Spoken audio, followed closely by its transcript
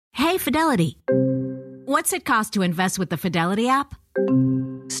Hey, Fidelity. What's it cost to invest with the Fidelity app?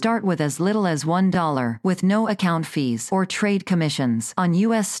 Start with as little as $1 with no account fees or trade commissions on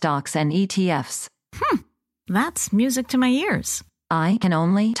U.S. stocks and ETFs. That's music to my ears. I can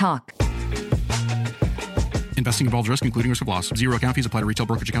only talk. Investing involves risk, including risk of loss. Zero account fees apply to retail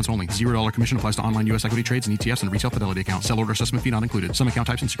brokerage accounts only. $0 commission applies to online U.S. equity trades and ETFs and retail Fidelity account. Sell order assessment fee not included. Some account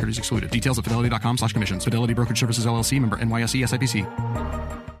types and securities excluded. Details at fidelity.com/commissions. Fidelity Brokerage Services, LLC, member NYSE SIPC.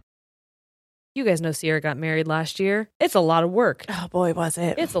 You guys know Sierra got married last year. It's a lot of work. Oh boy, was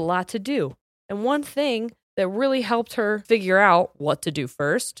it. It's a lot to do. And one thing that really helped her figure out what to do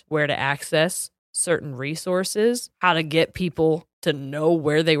first, where to access certain resources, how to get people to know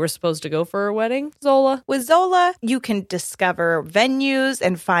where they were supposed to go for her wedding, Zola. With Zola, you can discover venues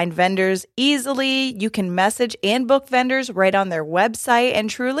and find vendors easily. You can message and book vendors right on their website.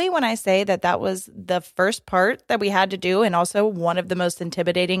 And truly, when I say that that was the first part that we had to do and also one of the most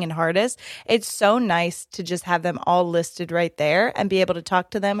intimidating and hardest, it's so nice to just have them all listed right there and be able to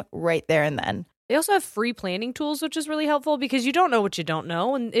talk to them right there and then. They also have free planning tools, which is really helpful because you don't know what you don't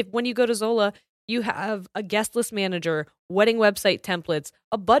know. And when you go to Zola, you have a guest list manager, wedding website templates,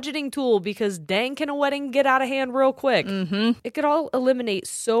 a budgeting tool because dang, can a wedding get out of hand real quick? Mm-hmm. It could all eliminate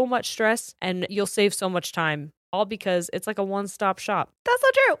so much stress and you'll save so much time, all because it's like a one-stop shop. That's so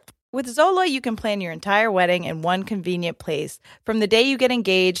true. With Zola, you can plan your entire wedding in one convenient place. From the day you get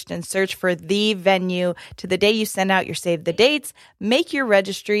engaged and search for the venue to the day you send out your save the dates, make your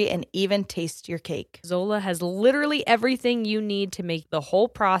registry, and even taste your cake. Zola has literally everything you need to make the whole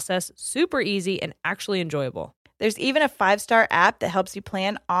process super easy and actually enjoyable. There's even a 5-star app that helps you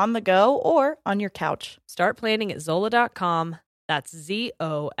plan on the go or on your couch. Start planning at Zola.com. That's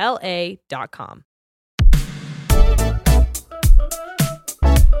ZOLA.com.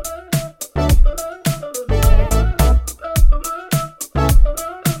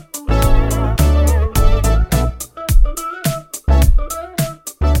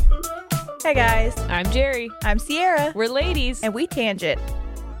 Hey guys, I'm Jerry. I'm Sierra, We're ladies. and we tangent.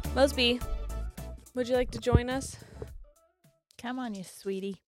 Mosby, would you like to join us? Come on, you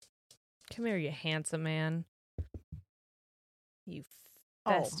sweetie. Come here, you handsome man. You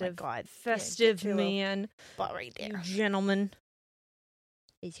Oh my festive, God. festive Yeah, get your little man. butt right there. You gentleman.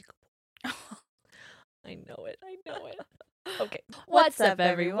 I know it. Okay. What's up,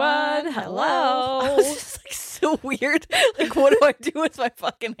 everyone? Hello. It's just like so weird. Like, what do I do with my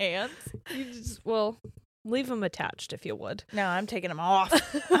fucking hands? You just, well, leave them attached if you would. No, I'm taking them off.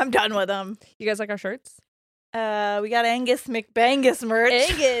 I'm done with them. You guys like our shirts? We got Angus McBangus merch.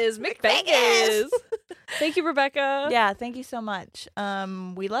 Angus McBangus. Thank you, Rebecca. Yeah, thank you so much.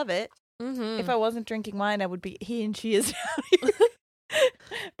 We love it. Mm-hmm. If I wasn't drinking wine, I would be he and she is down here.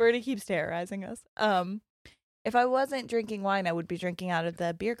 Birdie keeps terrorizing us. If I wasn't drinking wine, I would be drinking out of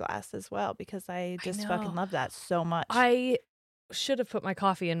the beer glass as well because I just fucking love that so much. I should have put my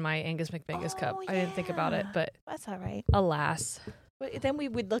coffee in my Angus McBangus cup. I didn't think about it, but that's all right. alas. But then we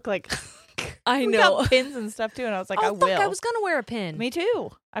would look like I we know. got pins and stuff too, and I was like, oh, I fuck, will. I was going to wear a pin. Me too.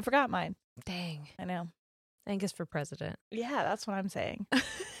 I forgot mine. Dang. I know. Angus for president. Yeah, that's what I'm saying.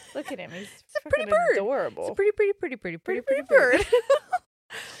 Look at him. He's a pretty freaking bird. adorable. It's a pretty pretty bird.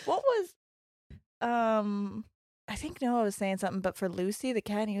 What was I think Noah was saying something, but for Lucy the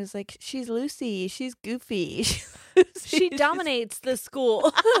cat, he was like, she's Lucy, she's goofy. She dominates the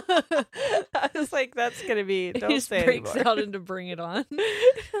school. I was like, that's gonna be don't He just say breaks anymore. out into Bring It On.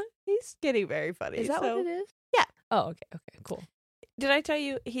 He's getting very funny. Is that what it is? Yeah. Oh, okay, cool. Did I tell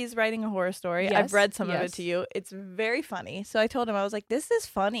you he's writing a horror story? Yes, I've read some of it yes. to you. It's very funny. So I told him, I was like, this is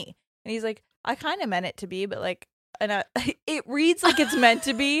funny. And he's like, I kind of meant it to be, but like, and it reads like it's meant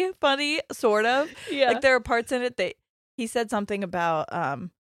to be funny, sort of. Yeah. Like there are parts in it that he said something about a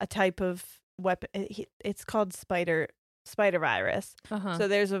type of weapon. It's called spider virus. Uh-huh. So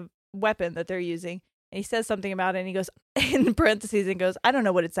there's a weapon that they're using. And he says something about it and he goes, in parentheses, and goes, I don't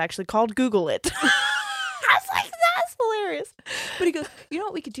know what it's actually called. Google it. I was like, that's hilarious. But he goes, you know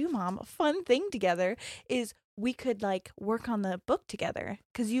what we could do, Mom? A fun thing together is we could like work on the book together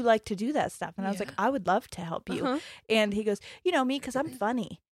because you like to do that stuff. And I was like, I would love to help you. Uh-huh. And he goes, you know me because I'm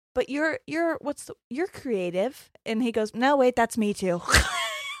funny, but you're creative. And he goes, no, wait, that's me too.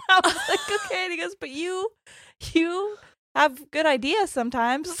 I was like, okay. And he goes, but you have good ideas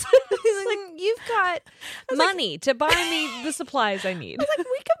sometimes. He's like, you've got money to buy me the supplies I need. I was like,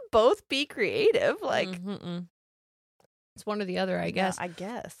 we could both be creative. Like, it's one or the other, I guess. I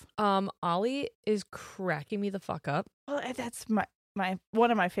guess. Ollie is cracking me the fuck up. Well, that's my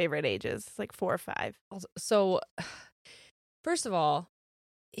one of my favorite ages. It's like 4 or 5. So, first of all,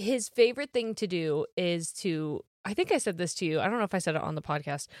 his favorite thing to do is to I think I said this to you. I don't know if I said it on the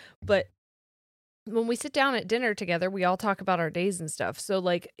podcast, but when we sit down at dinner together, we all talk about our days and stuff. So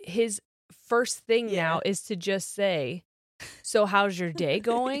like his first thing now is to just say, so how's your day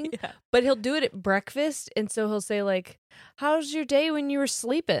going? But he'll do it at breakfast. And so he'll say like, how's your day when you were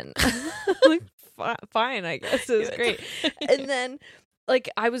sleeping? Like, fine, I guess. It was great. And then like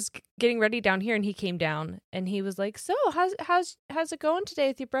I was getting ready down here and he came down and he was like, so how's it going today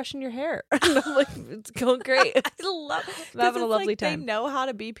with you brushing your hair? And I'm like, it's going great. I love I'm having a lovely like time. They know how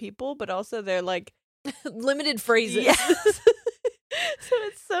to be people, but also they're like limited phrases. Yes. So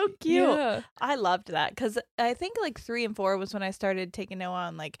it's so cute. Yeah. I loved that because I think like 3 and 4 was when I started taking Noah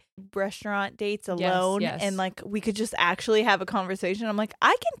on like restaurant dates alone, yes. and like we could just actually have a conversation. I'm like,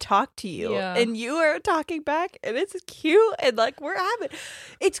 I can talk to you, and you are talking back, and it's cute, and like we're having.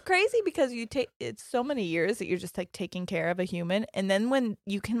 It's crazy because it's so many years that you're just like taking care of a human, and then when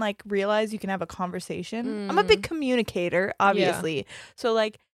you can like realize you can have a conversation. I'm a big communicator, obviously, so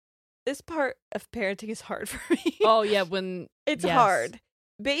like. This part of parenting is hard for me. Oh, yeah, when... It's hard.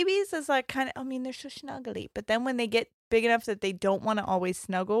 Babies is like kind of, I mean, they're so snuggly. But then when they get big enough that they don't want to always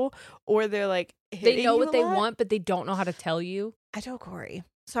snuggle, or they're like they know what they want, but they don't know how to tell you. I told Corey.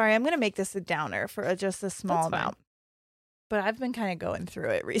 Sorry, I'm going to make this a downer for just a small amount. But I've been kind of going through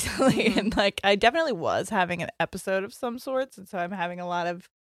it recently. And like, I definitely was having an episode of some sorts. And so I'm having I'm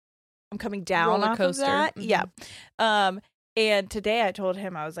coming down roller off coaster. of that. Yeah. And today I told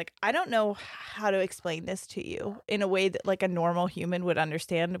him, I was like, I don't know how to explain this to you in a way that like a normal human would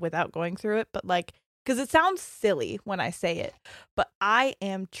understand without going through it. But like, because it sounds silly when I say it, but I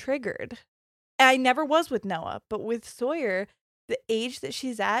am triggered. I never was with Noah, but with Sawyer, the age that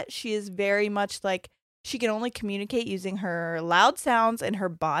she's at, she is very much like she can only communicate using her loud sounds and her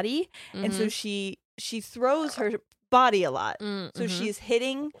body. And so she throws her body a lot. So she's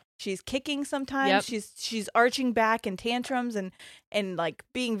hitting, she's kicking sometimes, she's arching back in tantrums and like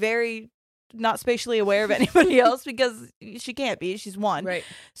being very not spatially aware of anybody else because she can't be, she's 1. Right.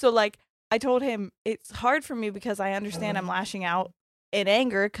 So like I told him it's hard for me because I understand I'm lashing out in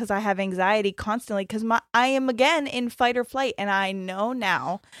anger because I have anxiety constantly because I am again in fight or flight, and I know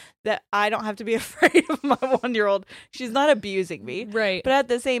now that I don't have to be afraid of my 1-year-old. She's not abusing me. Right. But at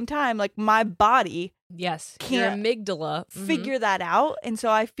the same time, like my body yes, can't your amygdala figure that out. And so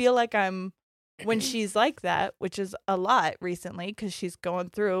I feel like when she's like that, which is a lot recently because she's going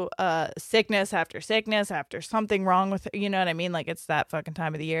through sickness after something wrong with her. You know what I mean? Like it's that fucking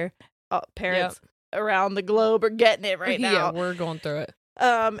time of the year. Parents around the globe are getting it right now. Yeah, we're going through it.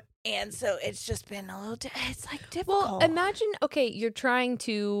 And so it's just been a little, it's like difficult. Well, imagine, okay, you're trying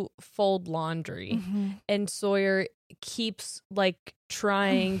to fold laundry and Sawyer keeps like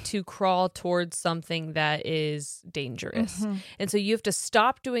trying to crawl towards something that is dangerous. And so you have to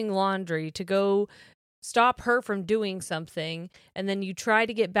stop doing laundry to go stop her from doing something, and then you try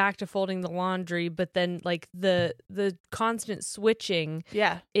to get back to folding the laundry, but then like the constant switching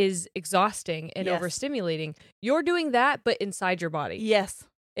is exhausting and overstimulating. You're doing that but inside your body. Yes.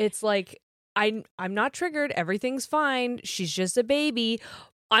 It's like I'm not triggered, everything's fine, she's just a baby.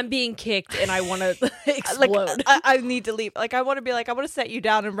 I'm being kicked and I want to explode. Like, I need to leave. Like, I want to be like, I want to set you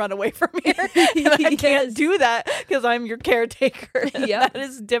down and run away from here. And I can't do that because I'm your caretaker. That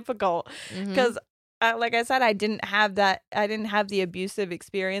is difficult because like I said, I didn't have that. I didn't have the abusive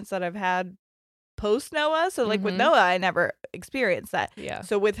experience that I've had post Noah. So like with Noah, I never experienced that. Yeah.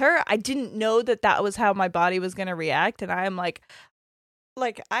 So with her, I didn't know that was how my body was going to react. And I am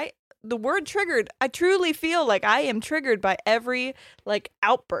the word triggered, I truly feel like I am triggered by every like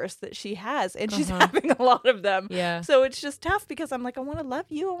outburst that she has, and she's having a lot of them. Yeah. So it's just tough because I'm like, I want to love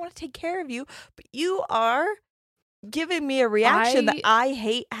you, I want to take care of you, but you are giving me a reaction that I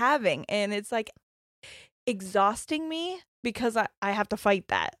hate having, and it's like exhausting me because I have to fight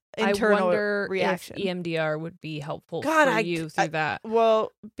that internal I wonder reaction. If EMDR would be helpful for you through that.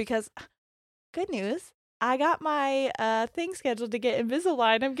 Well, because good news, I got my thing scheduled to get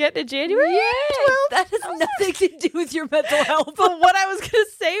Invisalign. I'm getting it January 12th. That has nothing to do with your mental health. But what I was going to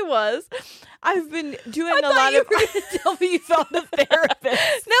say was, I've been doing a lot of... you were going to tell me you found a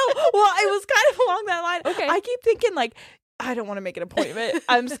therapist. No, well, it was kind of along that line. Okay. I keep thinking, like, I don't want to make an appointment.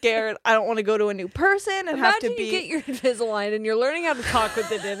 I'm scared. I don't want to go to a new person and have to be... you get your Invisalign and you're learning how to talk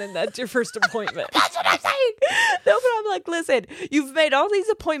with it in, and that's your first appointment. That's what I'm saying. No, but I'm like, listen, you've made all these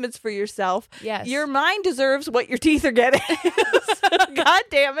appointments for yourself. Yes. Your mind deserves what your teeth are getting. So God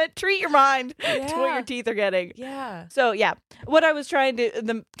damn it. Treat your mind to what Yeah. your teeth are getting. Yeah. So, yeah,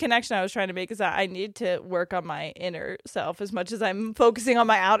 the connection I was trying to make is that I need to work on my inner self as much as I'm focusing on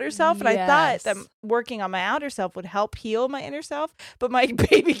my outer self. And I thought that Yes. working on my outer self would help heal my inner self. But my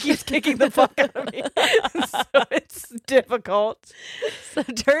baby keeps kicking the fuck out of me. So it's difficult. So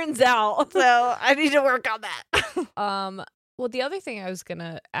it turns out. So I need to work on that. Well, the other thing I was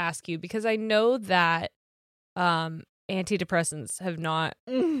gonna ask you, because I know that antidepressants have not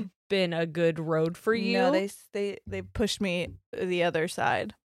been a good road for you. No, they pushed me the other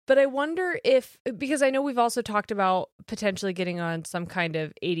side. But I wonder if, because I know we've also talked about potentially getting on some kind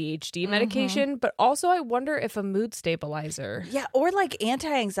of ADHD medication, but also I wonder if a mood stabilizer. Yeah, or like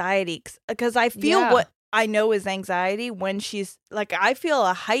anti-anxiety, because I feel Yeah. what I know is anxiety when she's like, I feel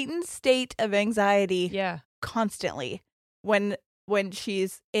a heightened state of anxiety Yeah. constantly when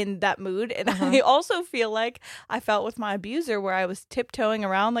she's in that mood. And I also feel like I felt with my abuser where I was tiptoeing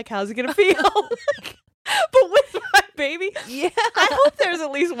around like, how's it gonna feel? But with my baby, Yeah. I hope there's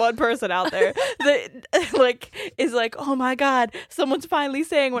at least one person out there that like is like, oh my God, someone's finally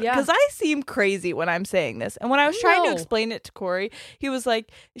saying what, Yeah. because I seem crazy when I'm saying this. And when I was trying to No. explain it to Corey, he was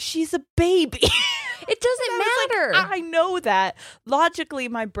like, she's a baby. It doesn't And I was matter. like, I know that. Logically,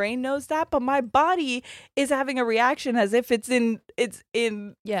 my brain knows that, but my body is having a reaction as if it's in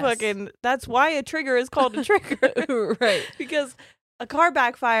Yes. fucking, that's why a trigger is called a trigger. Right. Because a car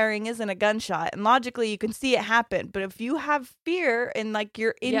backfiring isn't a gunshot, and logically you can see it happen. But if you have fear and like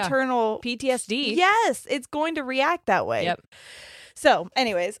your Yeah. internal PTSD. yes, it's going to react that way. Yep. So,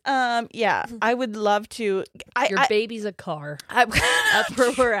 anyways, yeah, I would love to. Your baby's a car. That's That's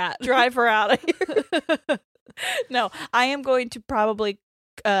where we're at. Drive her out of here. No, I am going to probably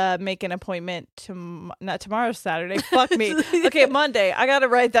make an appointment not tomorrow's Saturday. Fuck me. Okay, Monday. I gotta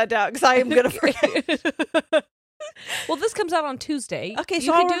write that down because I am gonna forget. Well, this comes out on Tuesday. Okay, so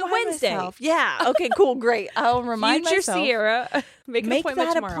you I'll can do it remind Wednesday. myself. Yeah. Okay. Cool. Great. I'll remind Future myself. Sierra, make an appointment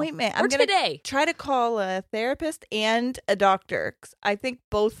that tomorrow. appointment. Or I'm gonna today. try to call a therapist and a doctor. 'Cause I think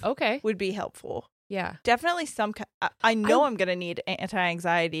both Okay. would be helpful. Yeah. Definitely some. I know I'm gonna need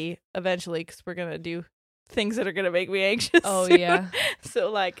anti-anxiety eventually because we're gonna do things that are gonna make me anxious. Oh soon. yeah. So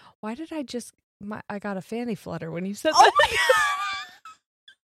like, Why did I just? I got a fanny flutter when you said oh that. my god.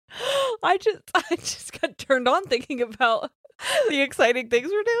 I just got turned on thinking about. The exciting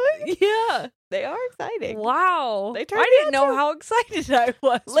things we're doing. Yeah. They are exciting. Wow. They turned I me didn't on know too. how excited I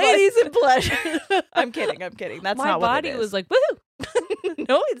was. Ladies and pleasure. I'm kidding. That's My not what body it is. was like, woohoo.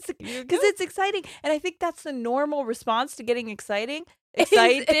 No, it's because it's exciting, and I think that's the normal response to getting excited.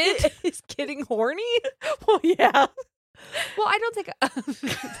 Is getting horny? Well, yeah. Well, I don't think.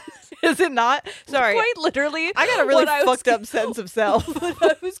 Is it not? Sorry, Quite literally. I got a really what I was fucked up sense of self. What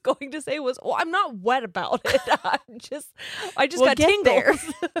I was going to say was, well, I'm not wet about it. I just Well, got get tingles. there.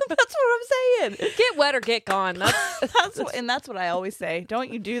 That's what I'm saying. Get wet or get gone. That's what I always say.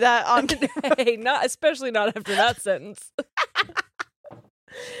 Don't you do that on Hey, especially not after that sentence.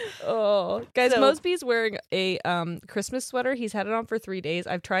 Oh, guys, So- Mosby's wearing a Christmas sweater. He's had it on for 3 days.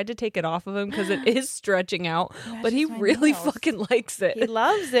 I've tried to take it off of him because it is stretching out, but he matches my really nails. fucking likes it. He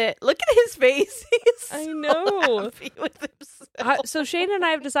loves it. Look at his face. He's I so know. happy with himself. So Shane and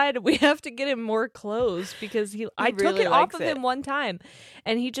I have decided we have to get him more clothes because I took really it off likes of it. him one time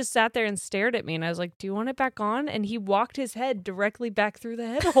and he just sat there and stared at me and I was like, do you want it back on? And he walked his head directly back through the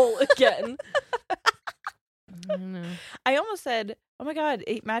head hole again. I don't know. I almost said, "Oh my god,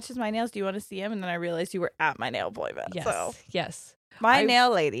 it matches my nails. Do you want to see him?" And then I realized you were at my nail appointment. Yes. So Yes. my I- nail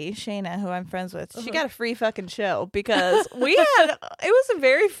lady, Shayna, who I'm friends with, she Uh-huh. got a free fucking show because we had it was a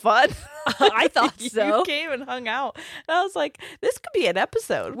very fun. I thought so. You came and hung out, and I was like, "This could be an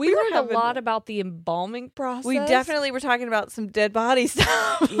episode." We were learned having- a lot about the embalming process. We definitely were talking about some dead body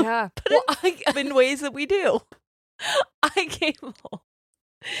stuff. Yeah. but Well, in ways that we do. I came home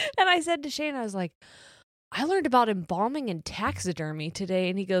and I said to Shane, I was like, I learned about embalming and taxidermy today.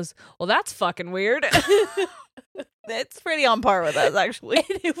 And he goes, well, that's fucking weird. It's pretty on par with us, actually.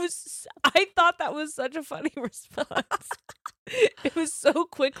 And I thought that was such a funny response. It was so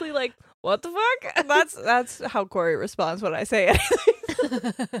quickly like, what the fuck? That's how Corey responds when I say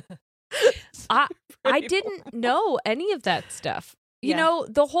anything. I Pretty didn't know any of that stuff. You Yeah. know,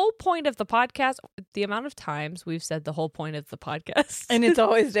 the whole point of the podcast, the amount of times we've said the whole point of the podcast. And it's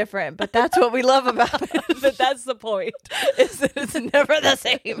always different, but that's what we love about it. But that's the point. Is that it's never the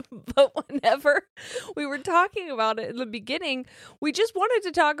same. But whenever we were talking about it in the beginning, we just wanted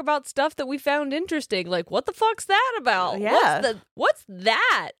to talk about stuff that we found interesting. Like, what the fuck's that about? Yeah. What's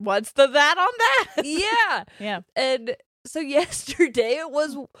that? What's the that on that? Yeah. Yeah. And So yesterday it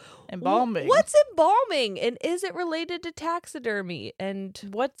was Embalming. What's embalming? And is it related to taxidermy? And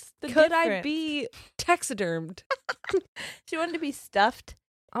What's the could difference? I be taxidermed? She wanted to be stuffed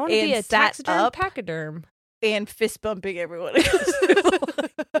I want to be a and sat taxiderm up. pachyderm. and fist bumping everyone.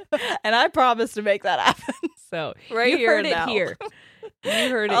 And I promise to make that happen. So Right you here heard it now. here. You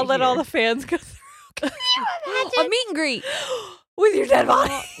heard it. I'll let all here. the fans go through. A meet and greet With your dead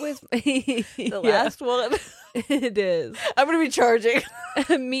body. with The last one. It is I'm going to be charging.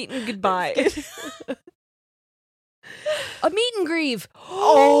 a meet and goodbye. A meet and grieve.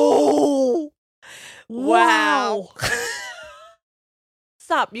 Oh. Wow.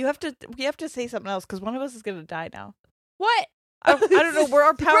 Stop. We have to say something else because one of us is going to die now. What? I don't know where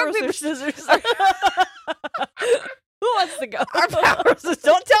our powers Rock, paper, are. scissors. Who wants to go? Our powers.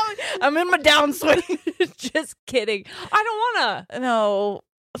 Don't tell me. I'm in my downswing. Just kidding. I don't wanna. No.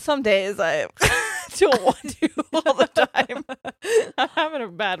 Some days I don't want to all the time. I'm having a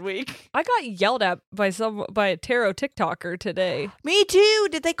bad week. I got yelled at by a tarot TikToker today. Me too.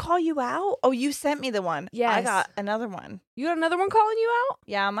 Did they call you out? Oh, you sent me the one. I Yes. got another one. You got another one calling you out?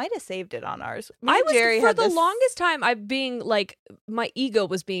 Yeah, I might have saved it on ours. Me I and was Jerry for had the this- longest time. I'm being like, my ego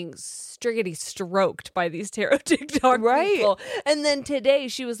was being striggity stroked by these tarot TikTok Right. people. And then today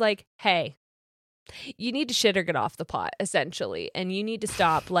she was like, "Hey, you need to shit or get off the pot, essentially, and you need to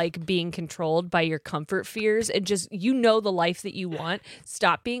stop like being controlled by your comfort fears and just the life that you want.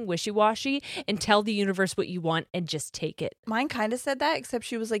 Stop being wishy-washy and tell the universe what you want and just take it." Mine kind of said that, except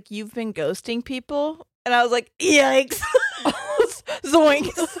she was like, "You've been ghosting people," and I was like, "Yikes!"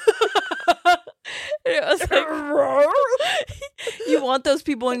 Zoinks. It was like, you want those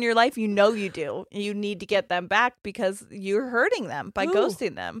people in your life, you do. You need to get them back because you're hurting them by Who?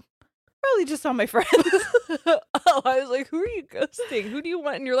 ghosting them. Probably just all my friends. Oh, I was like, who are you ghosting? Who do you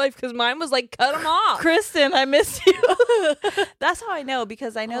want in your life? Because mine was like, cut them off. Kristen, I miss you. That's how I know,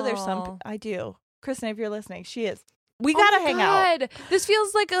 because I know there's Aw. some. I do. Kristen, if you're listening, she is. We gotta hang out. God. This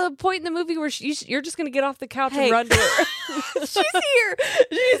feels like a point in the movie where you're just going to get off the couch Hey. and run to her. She's here.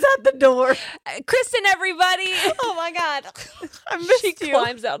 She's at the door. Kristen, everybody. Oh my God. I missed She you.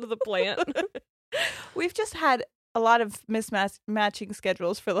 climbs out of the plant. We've just had a lot of mismatching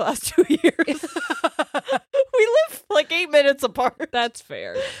schedules for the last 2 years. We live like 8 minutes apart. That's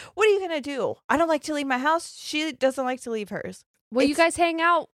fair. What are you going to do? I don't like to leave my house. She doesn't like to leave hers. Well, you It's- guys hang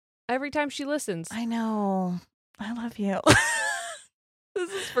out every time she listens. I know. I love you. This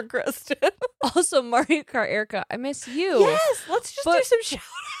is for Kristen. Also, Mario Kart Erica, I miss you. Yes, let's just do But- some shout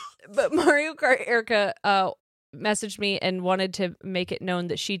But Mario Kart Erica messaged me and wanted to make it known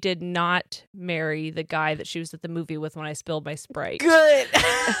that she did not marry the guy that she was at the movie with when I spilled my Sprite. Good.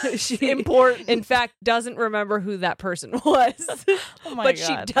 She, Important. in fact, doesn't remember who that person was. Oh my but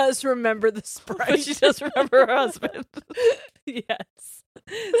God. she does remember the Sprite. But she does remember her husband. Yes.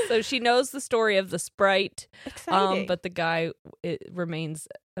 So she knows the story of the Sprite. Exciting. But the guy remains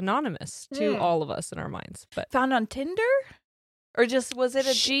anonymous to all of us in our minds. But Found on Tinder? Or just was it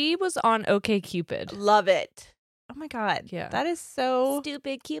a she was on OkCupid. Love it. Oh my God. Yeah. That is so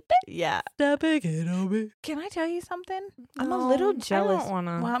Stupid Cupid. yeah. Stupid Cupid. Can I tell you something? I'm a No, little I jealous. don't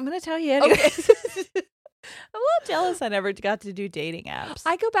wanna. Well, I'm gonna tell you anyway. I'm a little jealous I never got to do dating apps.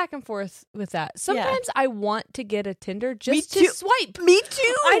 I go back and forth with that. Sometimes I want to get a Tinder just too. to swipe. Me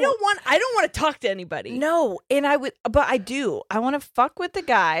too. I don't want to talk to anybody. No, and I would, but I do. I want to fuck with the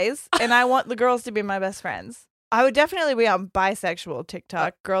guys, and I want the girls to be my best friends. I would definitely be on bisexual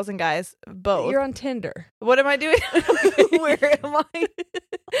TikTok, girls and guys both. You're on Tinder. What am I doing? Where am I?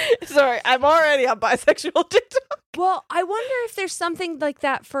 Sorry, I'm already on bisexual TikTok. Well, I wonder if there's something like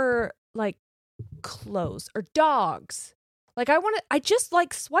that for like clothes or dogs. Like I just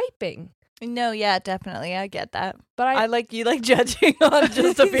like swiping. No, yeah, definitely, I get that. But I like you like judging on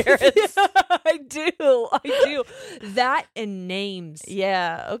just appearance. Yeah, I do. That and names.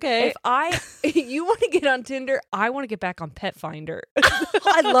 Yeah, okay. If you want to get on Tinder, I want to get back on Pet Finder.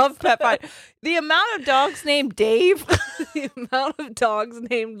 I love Pet Finder. The amount of dogs named Dave. The amount of dogs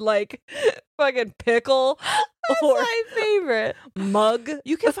named like fucking Pickle or my favorite. Mug,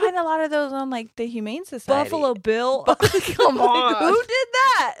 You can find a lot of those on like the Humane Society. Buffalo Bill. Come on. Who did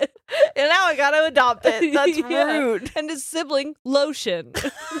that? And now I gotta adopt it. That's Yeah. rude. And his sibling, Lotion.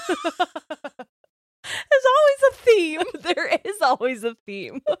 There's always a theme. There is always a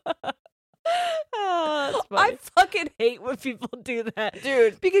theme. Oh, that's I funny. fucking hate when people do that,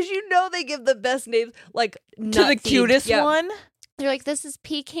 Dude. because they give the best names, like To the nut-themed. cutest Yeah. one. They're like, this is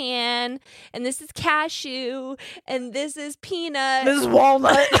pecan, and this is cashew, and this is peanut. This is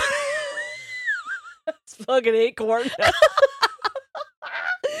walnut. It's fucking acorn.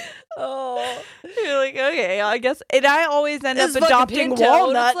 Oh, You're like, like, okay, I guess. And I always end It's up fucking adopting pinto, and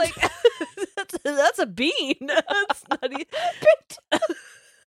walnut. it's like, that's a bean. That's not even.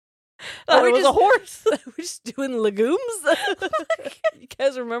 Thought it was a horse. We're just doing legumes. You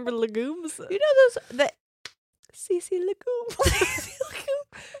guys remember legumes? You know those that CC legume.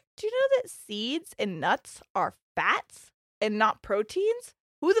 Do you know that seeds and nuts are fats and not proteins?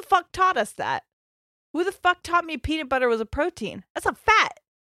 Who the fuck taught us that? Who the fuck taught me peanut butter was a protein? That's a fat.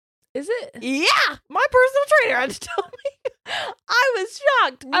 Is it? Yeah, my personal trainer had to tell me. I was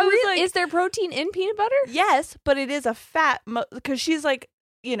shocked. I was like, is there protein in peanut butter? yes, but it is a fat because she's like,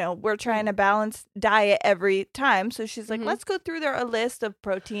 you know, we're trying to balance diet every time. So she's like, Mhm. let's go through a list of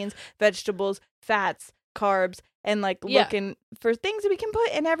proteins, vegetables, fats, carbs, and like Yeah. looking for things that we can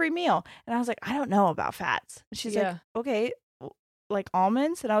put in every meal. And I was like, I don't know about fats. And she's like, okay, like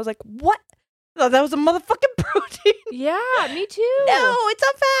almonds. And I was like, what? I thought that was a motherfucking protein. Yeah, me too. No, it's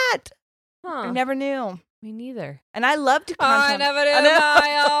a fat. Huh. I never knew. Me neither. And I love to I crunch never on- knew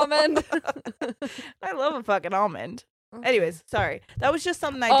I know. my almond. I love a fucking almond. Anyways, sorry. That was just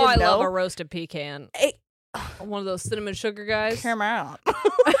something I I didn't know. love a roasted pecan. Hey, One of those cinnamon sugar guys. come out.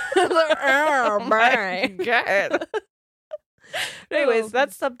 Oh, my God. Anyways, Oh.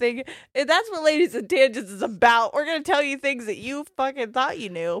 that's something. That's what Ladies and Tangents is about. We're gonna tell you things that you fucking thought you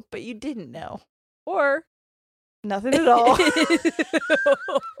knew, but you didn't know. Or Nothing at all.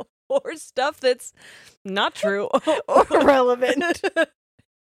 or stuff that's not true. Or relevant.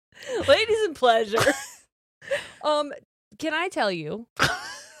 Ladies and pleasure. Can I tell you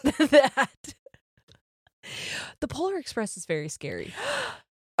that the Polar Express is very scary?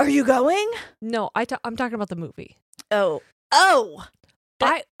 Are you going? No, I'm talking about the movie. Oh.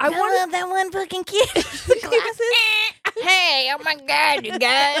 I want that one fucking kid with the glasses. Hey, oh my god, you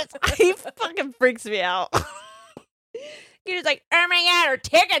guys. He fucking freaks me out. You're just like, oh my god, our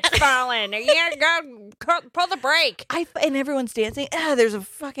ticket's falling. You gotta go pull the brake. And everyone's dancing. There's a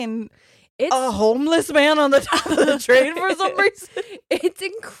fucking It's a homeless man on the top of the train for some reason. it's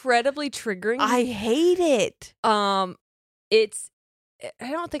incredibly triggering. I hate it. It's.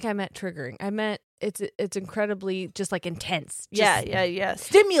 I don't think I meant triggering. I meant it's incredibly just like intense. Just Yeah.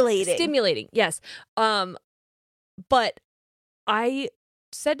 Stimulating. Stimulating. Yes. But I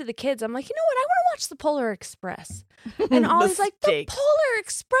said to the kids, I'm like, you know what? I want to watch the Polar Express. And Ollie's like, the Mistake. Polar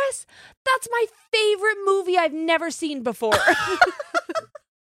Express? That's my favorite movie I've never seen before.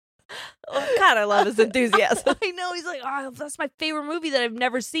 Oh, God, I love his enthusiasm. I know. He's like, oh, that's my favorite movie that I've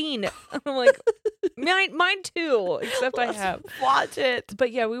never seen. I'm like, mine too, except I Let's have. Watch it.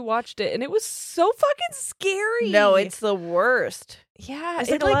 But yeah, we watched it, and it was so fucking scary. No, it's the worst. yeah, It's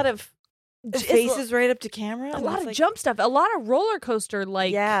it, like a lot of it's faces right up to camera. a and lot it's of like, jump stuff, a lot of roller coaster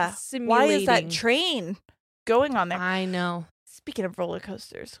like yeah. simulating. Why is that train going on there? I know. Speaking of roller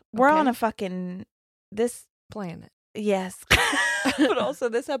coasters, we're on Okay. a fucking this. Planet. Yes, but also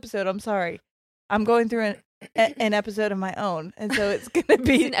this episode. I'm sorry, I'm going through an episode of my own, and so it's gonna It's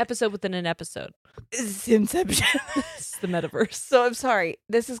be an episode within an episode. Inception. It's the metaverse. So I'm sorry.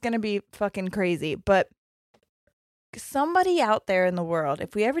 This is going to be fucking crazy, but somebody out there in the world,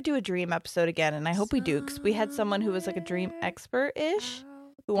 if we ever do a dream episode again, and I hope we do, because we had someone who was like a dream expert-ish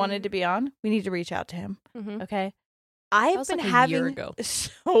who wanted to be on, we need to reach out to him. Mhm. Okay. I've was been like a having year ago.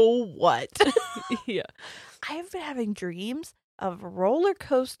 So what? Yeah. I've been having dreams of roller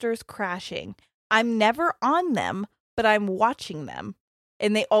coasters crashing. I'm never on them, but I'm watching them.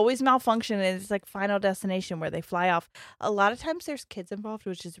 And they always malfunction, and it's like Final Destination where they fly off. A lot of times there's kids involved,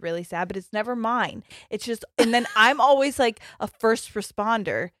 which is really sad, but it's never mine. It's just, and then I'm always like a first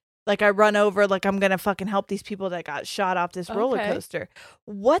responder. Like I run over, like I'm going to fucking help these people that got shot off this roller Okay. coaster.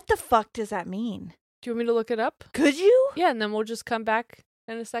 What the fuck does that mean? Do you want me to look it up? Could you? Yeah, and then we'll just come back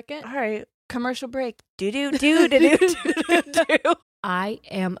in a second. All right. Commercial break. Do. I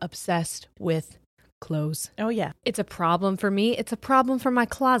am obsessed with clothes. Oh, yeah. It's a problem for me. It's a problem for my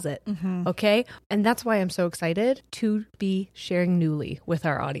closet. Mm-hmm. Okay. And that's why I'm so excited to be sharing Nuuly with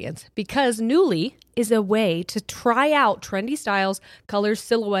our audience, because Nuuly is a way to try out trendy styles, colors,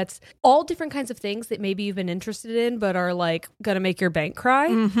 silhouettes, all different kinds of things that maybe you've been interested in but are like gonna make your bank cry.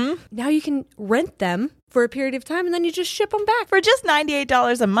 Mm-hmm. Now you can rent them for a period of time and then you just ship them back. For just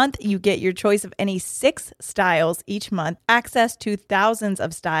 $98 a month, you get your choice of any 6 styles each month, access to thousands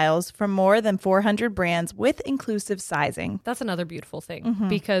of styles from more than 400 brands with inclusive sizing. That's another beautiful thing,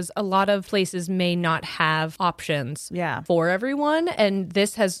 because a lot of places may not have options Yeah. for everyone. And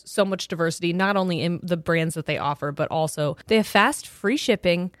this has so much diversity, not only in the brands that they offer, but also they have fast, free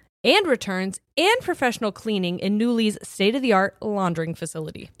shipping and returns and professional cleaning in Nuuly's state-of-the-art laundering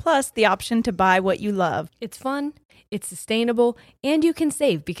facility. Plus, the option to buy what you love. It's fun. it's sustainable, and you can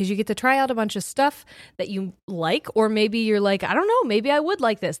save because you get to try out a bunch of stuff that you like, or maybe you're like, I don't know, maybe I would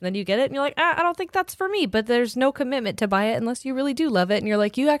like this. And then you get it and you're like, I don't think that's for me, but there's no commitment to buy it unless you really do love it. And you're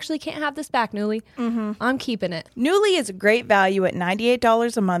like, you actually can't have this back, Nuuly. I'm keeping it. Nuuly is a great value at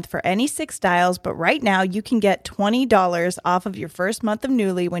 $98 a month for any 6 styles, but right now you can get $20 off of your first month of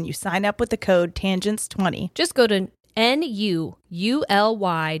Nuuly when you sign up with the code TANGENTS20. Just go to NUULY.com.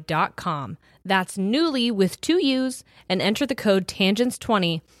 That's Nuuly with 2 U's, and enter the code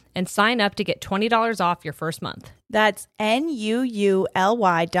TANGENTS20 and sign up to get $20 off your first month. That's NUULY.com.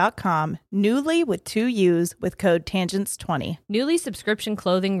 Nuuly with 2 U's with code TANGENTS20. Nuuly subscription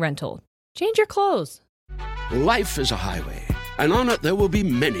clothing rental. Change your clothes. Life is a highway, and on it there will be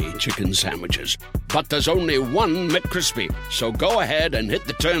many chicken sandwiches. But there's only one McCrispy. So go ahead and hit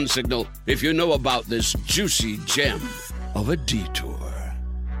the turn signal if you know about this juicy gem of a detour.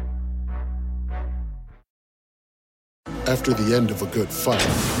 After the end of a good fight,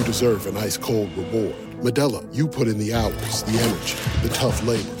 you deserve an ice-cold reward. Modelo, you put in the hours, the energy, the tough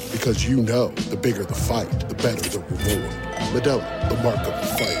labor, because you know the bigger the fight, the better the reward. Modelo, the mark of the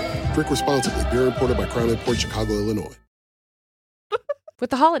fighter. Drink responsibly. Beer imported by Crown Imports, Chicago, Illinois. With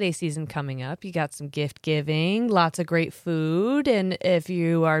the holiday season coming up, you got some gift giving, lots of great food. And if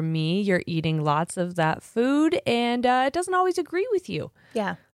you are me, you're eating lots of that food, and it doesn't always agree with you.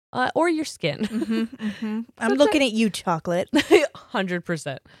 Yeah. Or your skin. I'm looking at you, Chocolate.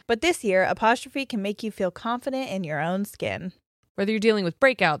 100%. But this year, Apostrophe can make you feel confident in your own skin. Whether you're dealing with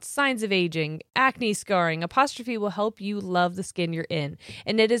breakouts, signs of aging, acne scarring, Apostrophe will help you love the skin you're in.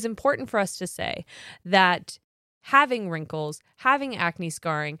 And it is important for us to say that having wrinkles, having acne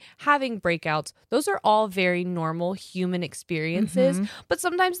scarring, having breakouts, those are all very normal human experiences, but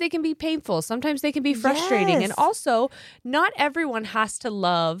sometimes they can be painful. Sometimes they can be frustrating. Yes. And also, not everyone has to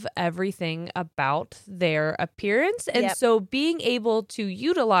love everything about their appearance. And so being able to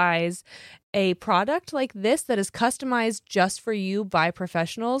utilize a product like this that is customized just for you by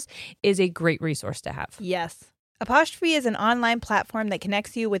professionals is a great resource to have. Yes. Apostrophe is an online platform that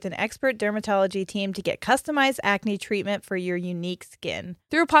connects you with an expert dermatology team to get customized acne treatment for your unique skin.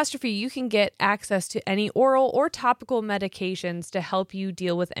 Through Apostrophe, you can get access to any oral or topical medications to help you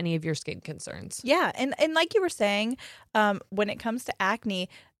deal with any of your skin concerns. Yeah, and like you were saying, when it comes to acne,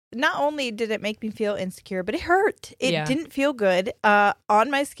 not only did it make me feel insecure, but it hurt. It didn't feel good on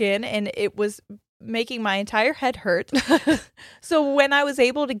my skin, and it was making my entire head hurt. So when I was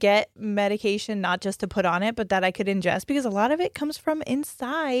able to get medication, not just to put on it, but that I could ingest, because a lot of it comes from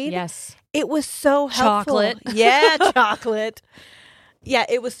inside. Yes. It was so helpful. Chocolate. Yeah, chocolate. Yeah,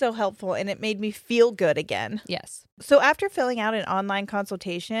 it was so helpful, and it made me feel good again. Yes. So after filling out an online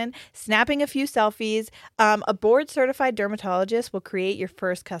consultation, snapping a few selfies, a board-certified dermatologist will create your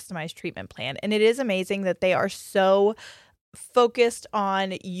first customized treatment plan. And it is amazing that they are so focused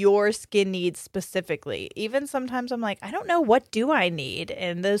on your skin needs specifically. Even sometimes I'm like, I don't know, what do I need?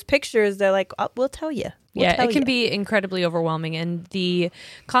 And those pictures, they're like, oh, we'll tell you. It can be incredibly overwhelming. And the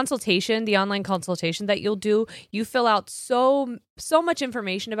consultation, the online consultation that you'll do, you fill out so much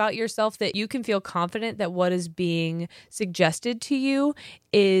information about yourself that you can feel confident that what is being suggested to you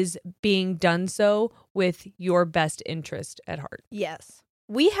is being done so with your best interest at heart. Yes.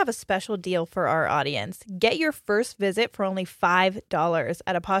 We have a special deal for our audience. Get your first visit for only $5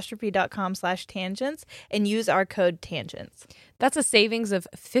 at apostrophe.com/tangents and use our code TANGENTS. That's a savings of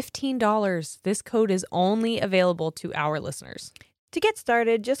 $15. This code is only available to our listeners. To get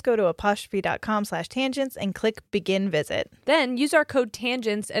started, just go to apostrophe.com/tangents and click begin visit. Then use our code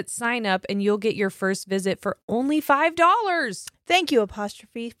TANGENTS at sign up and you'll get your first visit for only $5. Thank you,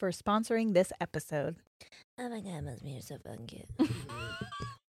 Apostrophe, for sponsoring this episode. Oh my God, must be so fucking cute.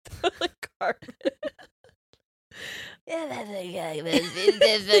 Carpet. Oh my fucking God, must be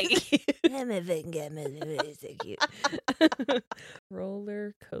so fucking cute. Oh my fucking God, must be so cute.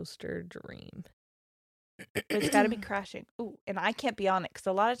 Roller coaster dream. It's got to be crashing. Ooh, and I can't be on it because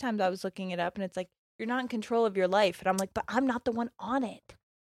a lot of times I was looking it up and it's like, you're not in control of your life. And I'm like, but I'm not the one on it.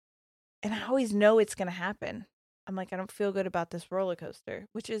 And I always know it's going to happen. I'm like, I don't feel good about this roller coaster,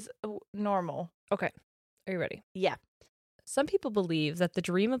 which is normal. Okay. Are you ready? Yeah. Some people believe that the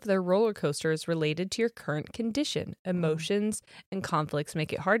dream of their roller coaster is related to your current condition. Emotions and conflicts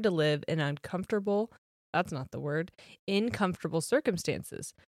make it hard to live in uncomfortable, that's not the word, in comfortable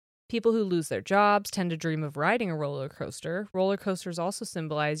circumstances. People who lose their jobs tend to dream of riding a roller coaster. Roller coasters also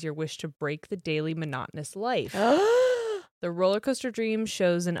symbolize your wish to break the daily monotonous life. The roller coaster dream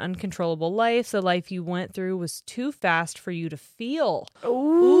shows an uncontrollable life. The life you went through was too fast for you to feel.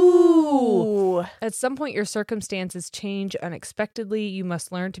 Ooh. At some point, your circumstances change unexpectedly. You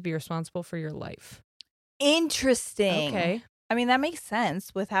must learn to be responsible for your life. Interesting. Okay. I mean, that makes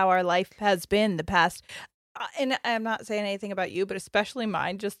sense with how our life has been the past. And I'm not saying anything about you, but especially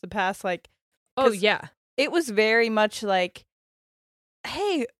mine, just the past, like, Oh, 'cause yeah. it was very much like,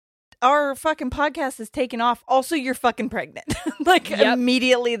 hey, our fucking podcast is taking off. Also, you're fucking pregnant. Like, Yep.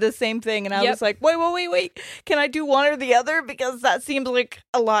 immediately the same thing. And I Yep. was like, wait. Can I do one or the other? Because that seems like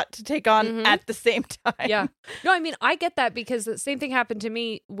a lot to take on Mhm. at the same time. Yeah. No, I mean, I get that because the same thing happened to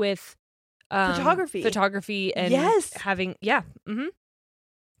me with photography and Yes. having, yeah.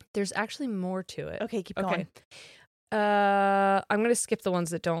 There's actually more to it. Okay, keep Okay. going. I'm going to skip the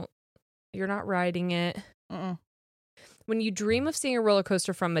ones that you're not riding it. Mm-mm. When you dream of seeing a roller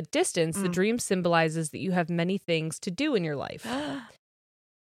coaster from a distance, the dream symbolizes that you have many things to do in your life.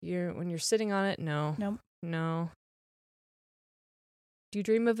 When you're sitting on it, no. Nope. No. Do you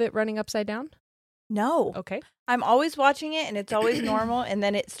dream of it running upside down? No. Okay. I'm always watching it and it's always normal. And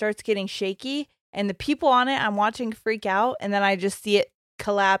then it starts getting shaky. And the people on it, I'm watching freak out. And then I just see it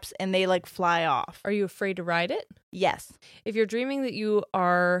collapse and they like fly off. Are you afraid to ride it? Yes. If you're dreaming that you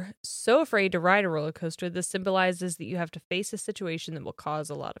are so afraid to ride a roller coaster, this symbolizes that you have to face a situation that will cause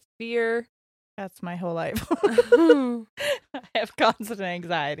a lot of fear. That's my whole life. I have constant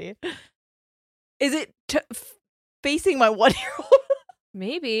anxiety. Is it facing my 1-year-old?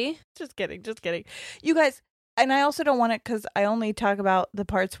 Maybe. Just kidding. You guys, and I also don't want it because I only talk about the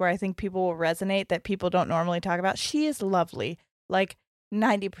parts where I think people will resonate that people don't normally talk about. She is lovely, like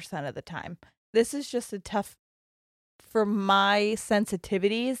 90% of the time. This is just a tough, for my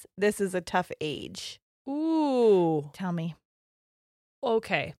sensitivities, this is a tough age. Ooh. Tell me.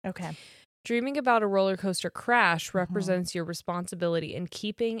 Okay. Okay. Dreaming about a roller coaster crash represents your responsibility in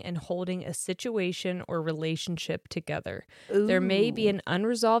keeping and holding a situation or relationship together. There may be an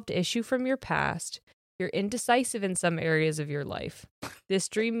unresolved issue from your past. You're indecisive in some areas of your life. This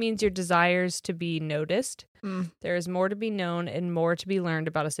dream means your desires to be noticed. There is more to be known and more to be learned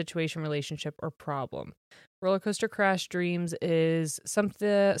about a situation, relationship, or problem. Roller coaster crash dreams is some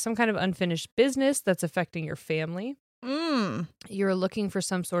kind of unfinished business that's affecting your family. You're looking for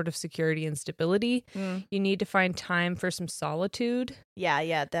some sort of security and stability. You need to find time for some solitude.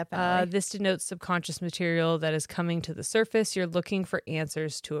 Yeah, definitely. This denotes subconscious material that is coming to the surface. You're looking for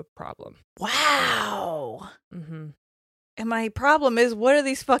answers to a problem. Wow. Mm-hmm. And my problem is, what are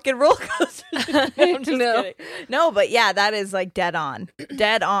these fucking roller coasters? No, I'm just kidding. No, but yeah, that is like dead on.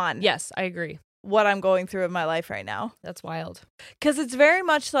 Dead on. Yes, I agree. What I'm going through in my life right now. That's wild. Because it's very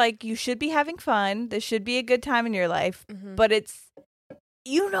much like you should be having fun. This should be a good time in your life. But it's,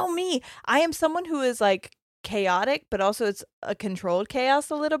 you know me. I am someone who is like chaotic, but also it's a controlled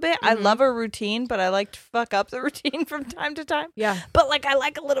chaos a little bit. I love a routine, but I like to fuck up the routine from time to time. Yeah. But like I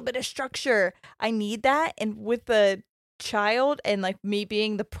like a little bit of structure. I need that. And with the child and like me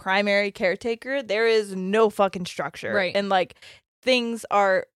being the primary caretaker, there is no fucking structure. Right. And like things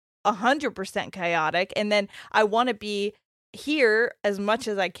are 100% chaotic, and then I want to be here as much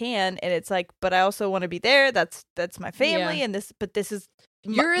as I can, and it's like, but I also want to be there. That's my family, Yeah. and this is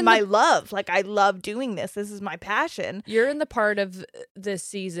You're in my love. Like I love doing this. This is my passion. You're in the part of this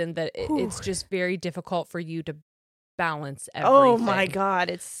season that it's just very difficult for you to balance everything. Oh my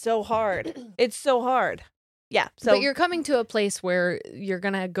God, it's so hard. It's so hard. Yeah. So but you're coming to a place where you're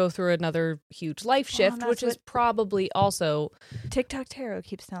going to go through another huge life shift, that's which is what- probably also... TikTok Tarot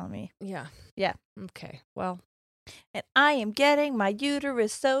keeps telling me. Yeah. Yeah. Okay. Well, And I am getting my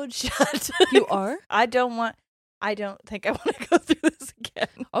uterus sewed shut. you are? I don't think I want to go through this again.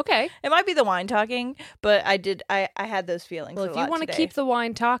 Okay. It might be the wine talking, but I had those feelings. Well, if you want to keep the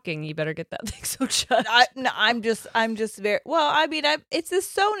wine talking, you better get that thing so shut. I'm just very well. I mean, it's as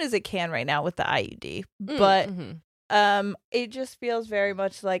sewn as it can right now with the IUD, but it just feels very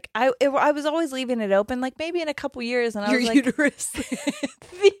much like I was always leaving it open. Like maybe in a couple years, and I was like, uterus,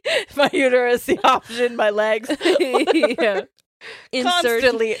 my uterus, the option, my legs, yeah.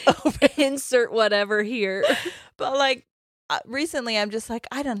 constantly open. Insert whatever here. But like recently, I'm just like,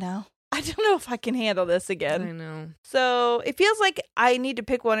 I don't know if I can handle this again. I know. So it feels like I need to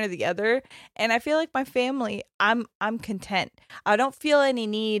pick one or the other. And I feel like my family, I'm content. I don't feel any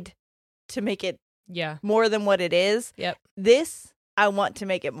need to make it more than what it is. Yep. This, I want to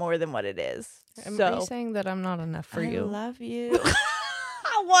make it more than what it is. Are So you saying that I'm not enough for you? I love you.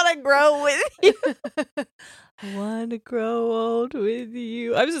 I want to grow with you. I want to grow old with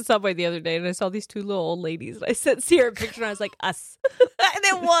you. I was at Subway the other day and I saw these two little old ladies. And I sent Sierra a picture and I was like, us. And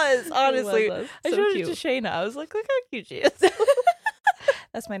it was, honestly. us. I So showed cute. it to Shayna. I was like, look how cute she is.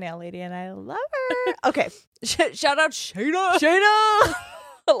 That's my nail lady and I love her. Okay. Shout out Shayna. Shayna.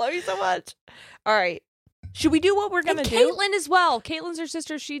 I love you so much. All right. Should we do what we're gonna And do? Caitlin as well. Caitlin's her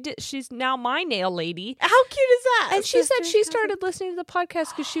sister. She's now my nail lady. How cute is that? And she said Sister, she cousin. started listening to the podcast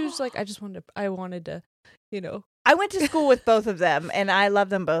because she was like, I wanted to, you know. I went to school with both of them, and I love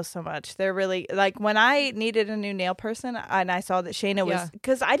them both so much. They're really, like, when I needed a new nail person, and I saw that Shayna was,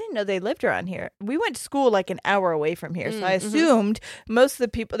 because I didn't know they lived around here. We went to school like an hour away from here, so I assumed most of the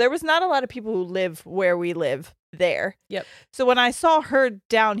people, there was not a lot of people who live where we live there. Yep. So when I saw her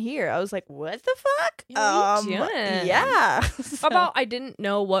down here, I was like, what the fuck? What you doing? Yeah. So- About I didn't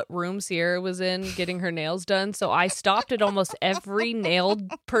know what room Sierra was in getting her nails done, so I stopped at almost every nailed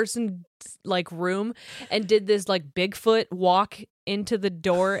person's like room and did this like Bigfoot walk into the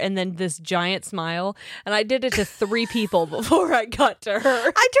door and then this giant smile, and I did it to 3 people before I got to her.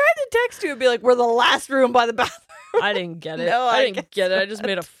 I tried to text you and be like, we're the last room by the bathroom. I didn't get it. No, I I didn't get it. I just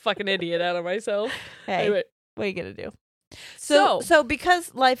made a fucking idiot out of myself. Hey, Anyway. what are you gonna do? So- So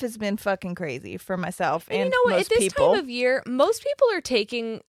because life has been fucking crazy for myself and you know what? At most this people. time of year, most people are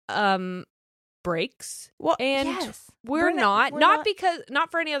taking breaks. Well, and yes. we're not- not because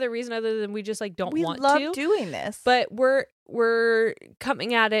not for any other reason other than we just like don't we want love to. doing this, But we're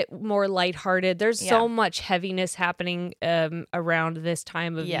coming at it more lighthearted. There's Yeah. so much heaviness happening around this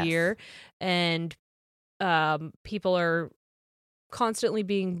time of Yes. year, and people are constantly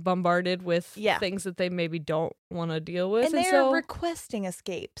being bombarded with Yeah. things that they maybe don't want to deal with, and they're so requesting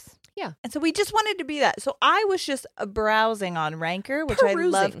escapes. Yeah. And so we just wanted to be that. So I was just browsing on Ranker, which I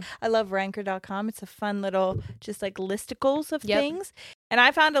love. Perusing. I love Ranker.com. It's a fun little just like listicles of Yep. things. And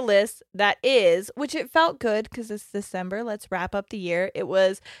I found a list that is, which it felt good because it's December. Let's wrap up the year. It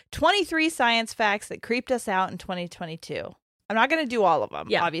was 23 science facts that creeped us out in 2022. I'm not going to do all of them,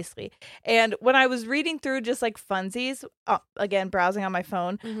 Yeah. obviously. And when I was reading through just like funsies, again, browsing on my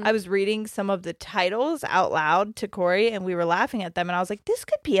phone, Mhm. I was reading some of the titles out loud to Corey and we were laughing at them. And I was like, this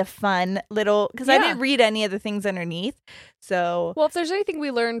could be a fun little, because I Yeah. didn't read any of the things underneath. So, Well, if there's anything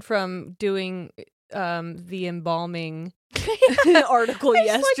we learned from doing the embalming article I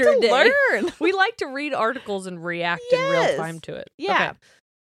just like to yesterday, learn. we like to read articles and react in real Yes. time to it. Yeah. Okay.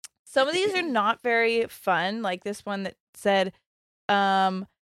 Some of these are not very fun, like this one that said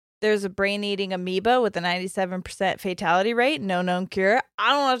there's a brain-eating amoeba with a 97% fatality rate, no known cure. I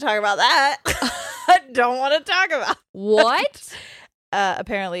don't want to talk about that. I don't want to talk about What?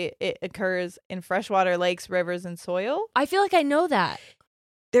 apparently it occurs in freshwater lakes, rivers, and soil. I feel like I know that.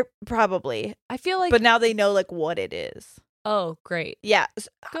 They're probably, I feel like, but now they know like what it is. oh, great. Yeah,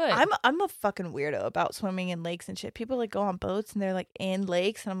 Good. I'm a fucking weirdo about swimming in lakes and shit. People like go on boats and they're like in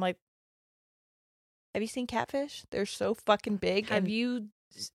lakes, and I'm like, have you seen catfish? They're so fucking big. Have and you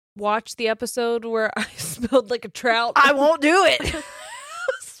watched the episode where I spilled like a trout? I won't do it.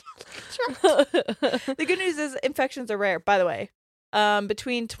 The good news is infections are rare, by the way.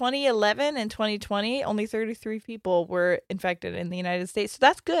 Between 2011 and 2020, only 33 people were infected in the United States. So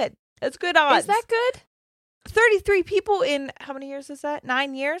that's good. That's good odds. Is that good? 33 people in how many years is that?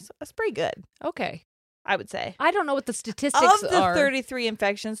 9 years? That's pretty good, Okay. I would say. I don't know what the statistics Of the are. 33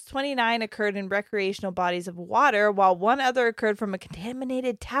 infections, 29 occurred in recreational bodies of water, while one other occurred from a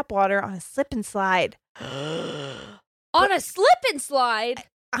contaminated tap water on a slip and slide. On a slip and slide.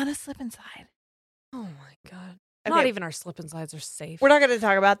 On a slip and slide. Oh my God. Okay. Not even our slip and slides are safe. We're not going to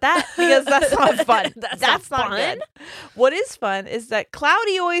talk about that because that's not fun. That's not not fun. good. What is fun is that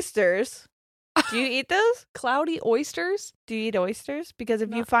cloudy oysters. Do you eat those? Cloudy oysters? Do you eat oysters? Because if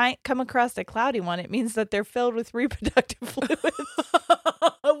you No. come across a cloudy one, it means that they're filled with reproductive fluids.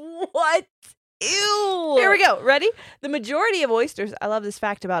 What? Ew. Here we go. Ready? The majority of oysters. I love this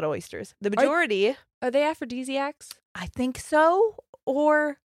fact about oysters. The majority, Are they aphrodisiacs? I think so,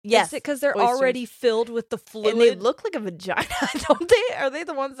 or yes, Because they're oysters. already filled with the fluid. and they look like a vagina, don't they? Are they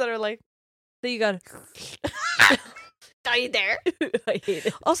the ones that are like? that you got. Are you there? I hate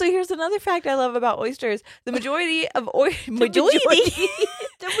it. Also, here's another fact I love about oysters. The majority of majority.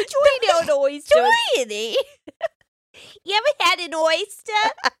 the majority of oysters. Majority. You ever had an oyster?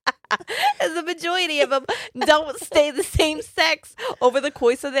 As the majority of them don't stay the same sex over the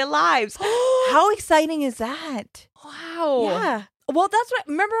course of their lives. How exciting is that? Wow. Yeah, Well, that's what.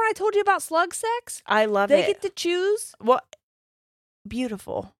 Remember when I told you about slug sex? I love They it. get to choose. What?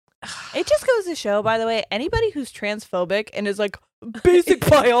 Beautiful. It just goes to show, by the way, anybody who's transphobic and is like, basic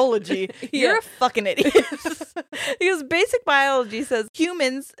biology, you're Yeah. a fucking idiot. Because basic biology says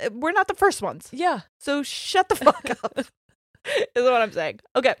humans, we're not the first ones. Yeah. So shut the fuck up, is what I'm saying.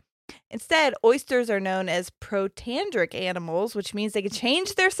 Okay. Instead, oysters are known as protandric animals, which means they can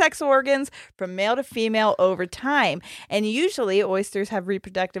change their sex organs from male to female over time. And usually, oysters have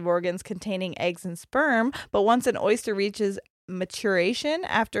reproductive organs containing eggs and sperm. But once an oyster reaches maturation.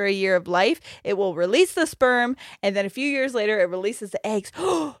 After a year of life, it will release the sperm, and then a few years later, it releases the eggs.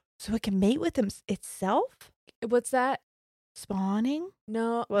 So it can mate with itself? What's that? Spawning?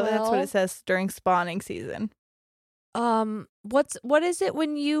 No. Well, that's what it says during spawning season. What is it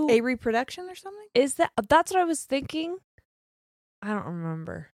when you A reproduction or something? Is that's what I was thinking? I don't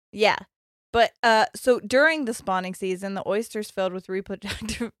remember. Yeah. But so during the spawning season, the oyster's filled with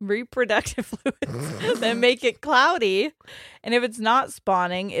reproductive fluids that make it cloudy. And if it's not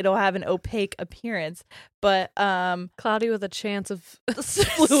spawning, it'll have an opaque appearance. But Cloudy with a chance of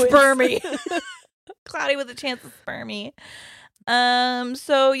spermy. Cloudy with a chance of spermy.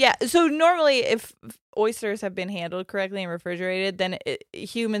 So yeah. So normally if oysters have been handled correctly and refrigerated, then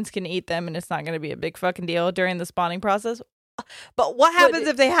humans can eat them and it's not going to be a big fucking deal during the spawning process. But what happens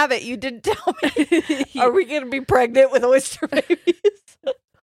if they have it? You didn't tell me. Are we going to be pregnant with oyster babies?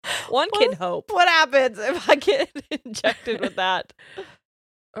 One can hope. What happens if I get injected with that?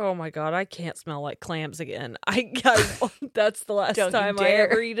 Oh my God, I can't smell like clams again. I that's the last Don't you time I dare.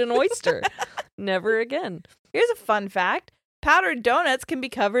 ever eat an oyster. Never again. Here's a fun fact. Powdered donuts can be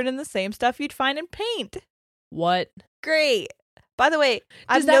covered in the same stuff you'd find in paint. What? Great. By the way, Does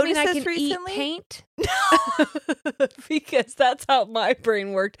I've that mean noticed I this can recently. eat paint? Because that's how my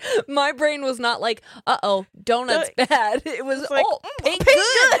brain worked. My brain was not like, donuts bad. It was like, paint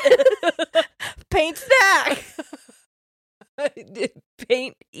good. Paint snack.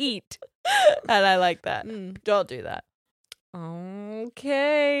 Paint eat. And I like that. Don't do that.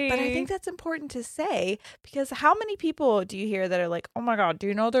 Okay. But I think that's important to say because how many people do you hear that are like, oh my God, do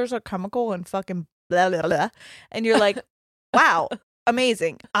you know there's a chemical in fucking blah, blah, blah? And you're like, wow,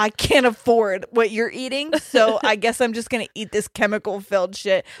 amazing. I can't afford what you're eating, so I guess I'm just going to eat this chemical-filled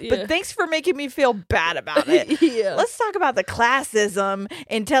shit. Yeah. But thanks for making me feel bad about it. Yeah. Let's talk about the classism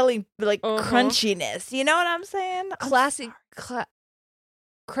and telling, like, crunchiness. You know what I'm saying?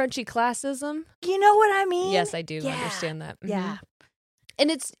 Crunchy classism. You know what I mean? Yes, I do Yeah. understand that. Yeah.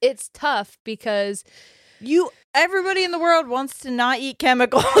 And it's tough because Everybody in the world wants to not eat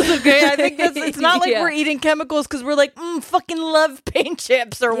chemicals, okay? I think it's not like Yeah. we're eating chemicals because we're like, fucking love paint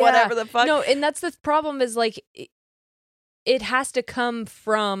chips or whatever the fuck. No, and that's the problem is like it has to come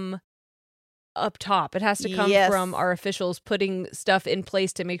from up top. It has to come from our officials putting stuff in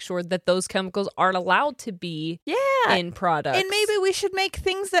place to make sure that those chemicals aren't allowed to be in products. And maybe we should make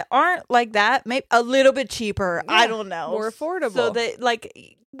things that aren't like that, maybe a little bit cheaper. I don't know. More affordable. So that,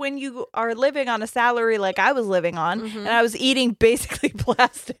 like, when you are living on a salary like I was living on, and I was eating basically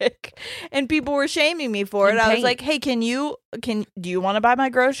plastic, and people were shaming me for it, I was like, hey, do you want to buy my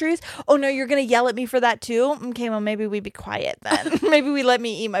groceries? Oh, no, you're going to yell at me for that too? Okay, well, maybe we be quiet then. Maybe we let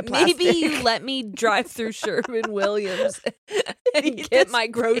me eat my plastic. Maybe you let me drive through Sherwin-Williams and get my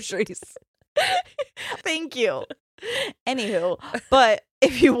groceries. Thank you. Anywho, but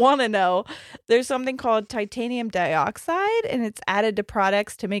if you want to know, there's something called titanium dioxide, and it's added to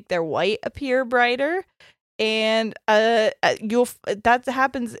products to make their white appear brighter. And that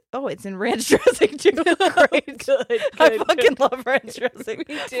happens. Oh, it's in ranch dressing too. Great, good. I fucking love ranch dressing.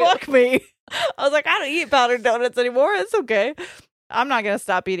 Me too. Fuck me. I was like, I don't eat powdered donuts anymore. It's okay. I'm not gonna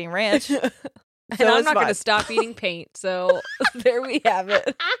stop eating ranch. And So I'm it's not going fine. to stop eating paint. So there we have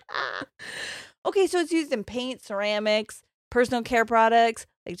it. Okay, so it's used in paint, ceramics, personal care products,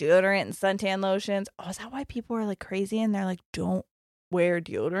 like deodorant and suntan lotions. Oh, is that why people are like crazy and they're like, don't wear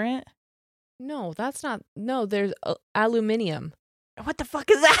deodorant? No, that's not. No, there's aluminium. What the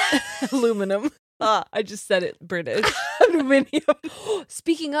fuck is that? Aluminum. I just said it British. Aluminium.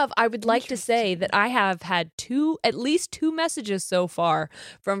 Speaking of, I would like to say that I have had at least two messages so far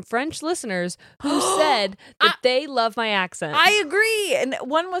from French listeners who said that they love my accent. I agree. And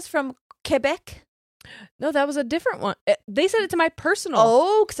one was from Quebec. No, that was a different one. They said it to my personal.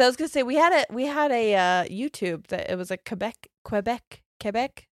 Oh, because I was gonna say we had a YouTube that it was a Quebec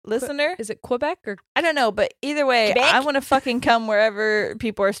listener. Is it Quebec or? I don't know, but either way, Quebec? I want to fucking come wherever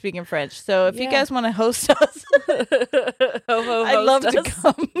people are speaking French. So if you Yeah. guys want to host us, I'd love to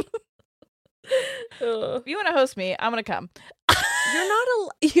come. If you want to host me, I'm gonna come.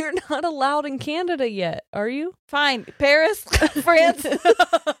 You're not allowed in Canada yet, are you? Fine, Paris, France,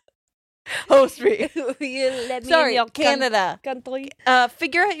 host me. Let Sorry, Canada. country.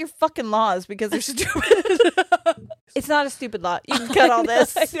 Figure out your fucking laws because they're stupid. It's not a stupid law. You can cut all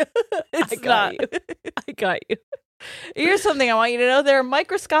this. It's not. I got you. Here's something I want you to know: there are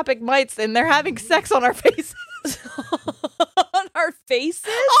microscopic mites, and they're having sex on our faces. On our faces?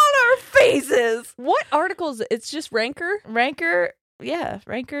 On our faces. What articles? It's just Ranker? Ranker, yeah,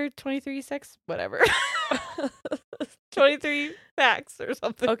 Ranker 23 sex, whatever. 23 facts or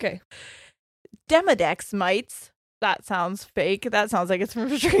something. Okay. Demodex mites That sounds fake. That sounds like it's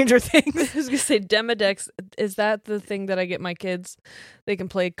from Stranger Things. I was gonna say Demodex. Is that the thing that I get my kids? They can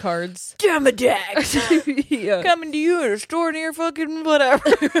play cards. Demodex. Yeah. Coming to you at a store near fucking whatever.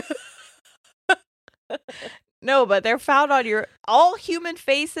 No, but they're found on all human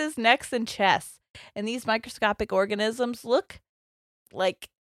faces, necks, and chests. And these microscopic organisms look like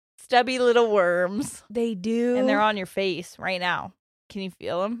stubby little worms. They do. And they're on your face right now. Can you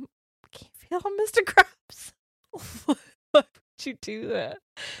feel them? Can you feel them, Mr. Krabs? Why would you do that?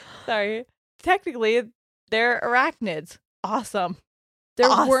 Sorry. Technically, they're arachnids. Awesome. They're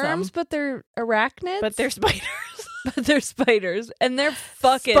Awesome. worms, but they're arachnids. But they're spiders. But they're spiders, and they're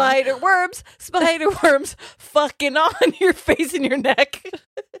fucking Spider worms fucking on your face and your neck.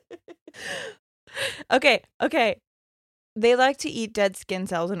 Okay. They like to eat dead skin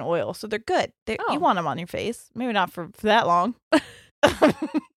cells and oil, so they're good. You want them on your face. Maybe not for that long.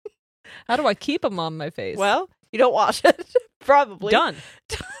 How do I keep them on my face? Well, you don't wash it. Probably. Done.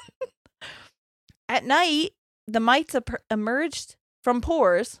 At night, the mites emerged from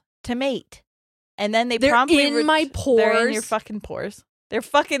pores to mate. And then They're promptly in my pores. They're in your fucking pores. They're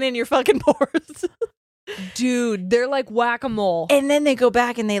fucking in your fucking pores. Dude, they're like whack-a-mole. And then they go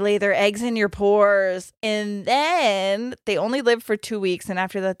back and they lay their eggs in your pores. And then they only live for 2 weeks. And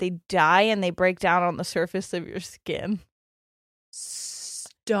after that, they die and they break down on the surface of your skin.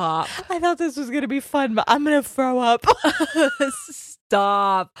 Stop. I thought this was going to be fun, but I'm going to throw up.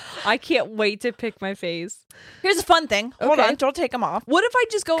 Stop. I can't wait to pick my face. Here's a fun thing. Hold Okay. on. Don't take them off. What if I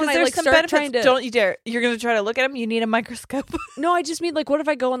just go and I there's like some start benefits. trying to... Don't you dare. You're going to try to look at them. You need a microscope. No, I just mean like, what if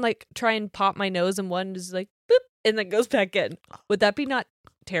I go and like try and pop my nose and one is like, boop, and then goes back in? Would that be not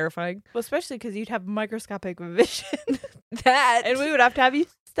terrifying? Well, especially because you'd have microscopic vision. That. And we would have to have you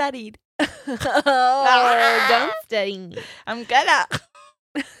studied. Oh, don't study me. I'm gonna.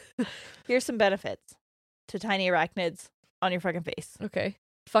 Here's some benefits to tiny arachnids on your fucking face. Okay.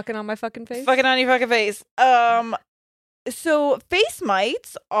 Fucking on my fucking face? Fucking on your fucking face. So face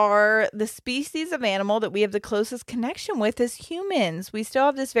mites are the species of animal that we have the closest connection with as humans. We still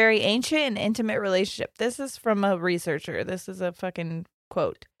have this very ancient and intimate relationship. This is from a researcher. This is a fucking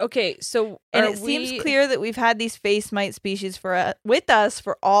quote. Okay, so And it seems clear that we've had these face mite species with us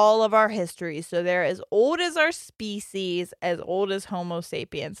for all of our history. So they're as old as our species, as old as Homo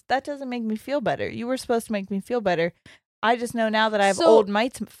sapiens. That doesn't make me feel better. You were supposed to make me feel better. I just know now that I have old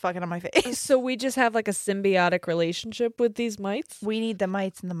mites fucking on my face. So we just have like a symbiotic relationship with these mites? We need the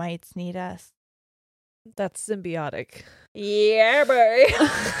mites and the mites need us. That's symbiotic. Yeah, boy.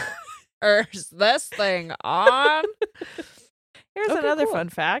 Is this thing on? Here's Okay, another cool. fun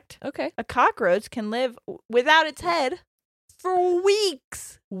fact. Okay. A cockroach can live without its head for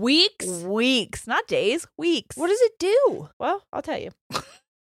weeks. Weeks? Weeks. Not days. Weeks. What does it do? Well, I'll tell you.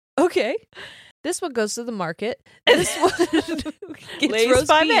 Okay. This one goes to the market. This one gets Lays roast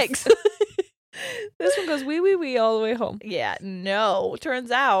 5 beef. eggs. This one goes wee all the way home. Yeah, no. Turns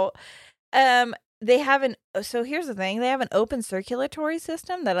out, they have so here's the thing. They have an open circulatory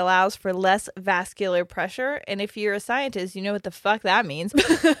system that allows for less vascular pressure. And if you're a scientist, you know what the fuck that means.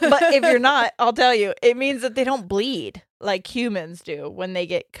 But if you're not, I'll tell you, it means that they don't bleed like humans do when they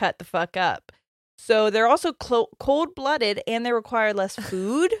get cut the fuck up. So they're also cold-blooded and they require less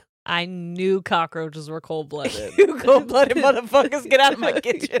food. I knew cockroaches were cold-blooded. You cold-blooded motherfuckers, get out of my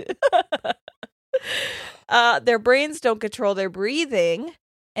kitchen. Their brains don't control their breathing,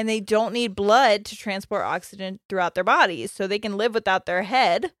 and they don't need blood to transport oxygen throughout their bodies, so they can live without their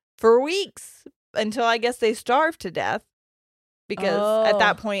head for weeks until I guess they starve to death, because at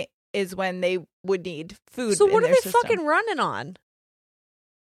that point is when they would need food. So what in are their they system. fucking running on?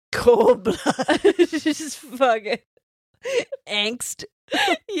 Cold blood? Just fucking angst.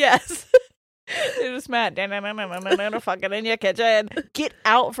 Yes. They're just mad. Fucking in your kitchen. Get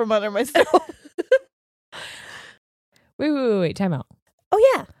out from under my stove. Wait. Time out.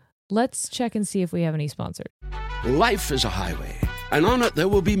 Oh, yeah. Let's check and see if we have any sponsors. Life is a highway, and on it there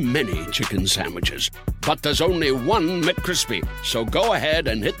will be many chicken sandwiches. But there's only one McCrispy. So go ahead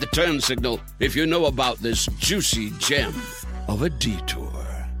and hit the turn signal if you know about this juicy gem of a detour.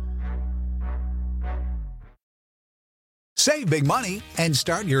 Save big money and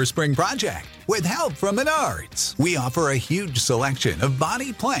start your spring project with help from Menards. We offer a huge selection of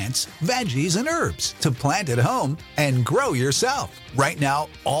body plants, veggies, and herbs to plant at home and grow yourself. Right now,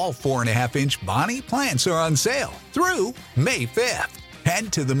 all 4.5-inch Bonnie plants are on sale through May 5th.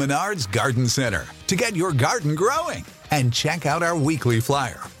 Head to the Menards Garden Center to get your garden growing and check out our weekly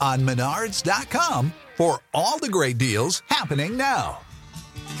flyer on menards.com for all the great deals happening now.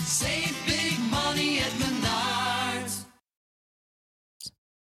 Save big money at Menards.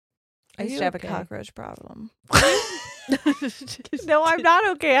 I used you to have okay? a cockroach problem. No, I'm not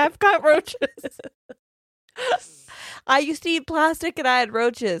okay. I have cockroaches. I used to eat plastic and I had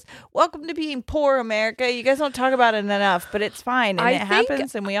roaches. Welcome to being poor, America. You guys don't talk about it enough, but it's fine. And I it think-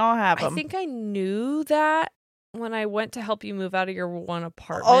 happens and we all have I them. think I knew that when I went to help you move out of your one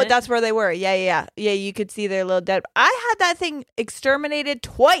apartment. Oh, that's where they were. Yeah. You could see their little dead. I had that thing exterminated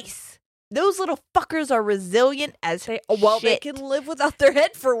twice. Those little fuckers are resilient as they shit. can live without their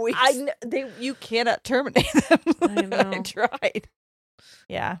head for weeks. You cannot terminate them. I know. I tried.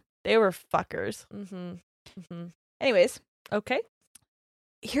 Yeah, they were fuckers. Mm-hmm. Mm-hmm. Anyways, Okay.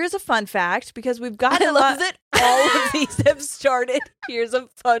 here's a fun fact because we've got I love that all of these have started. Here's a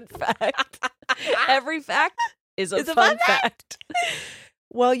fun fact. Every fact is a fun fact.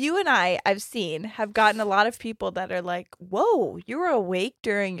 Well, you and I've seen, have gotten a lot of people that are like, whoa, you were awake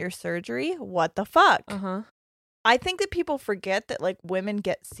during your surgery? What the fuck? Uh-huh. I think that people forget that like women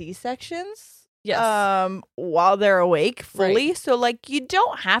get C-sections. Yes. While they're awake fully. Right. So like you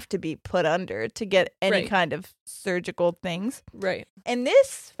don't have to be put under to get any Right. kind of surgical things. Right. And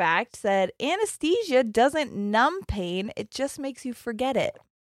this fact said anesthesia doesn't numb pain, it just makes you forget it.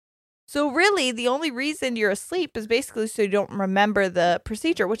 So really, the only reason you're asleep is basically so you don't remember the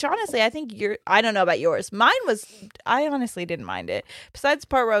procedure, which honestly, I think I don't know about yours. Mine was, I honestly didn't mind it. Besides the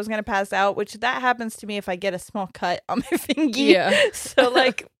part where I was going to pass out, which that happens to me if I get a small cut on my finger. Yeah. So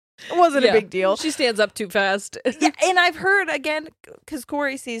like, it wasn't a big deal. She stands up too fast. Yeah, and I've heard, again, because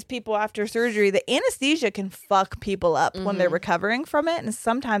Corey sees people after surgery, the anesthesia can fuck people up when they're recovering from it. And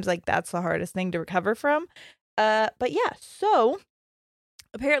sometimes, like, that's the hardest thing to recover from. But yeah, so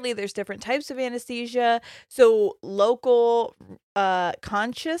apparently there's different types of anesthesia. So local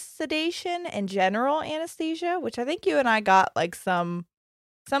conscious sedation and general anesthesia, which I think you and I got, like, some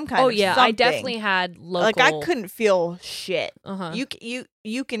kind Oh of yeah, something. I definitely had local. Like, I couldn't feel shit. Uh-huh.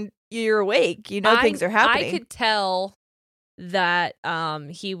 You're awake. You know things are happening. I could tell that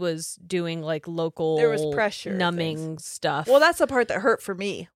he was doing like local There was pressure numbing stuff. Well, that's the part that hurt for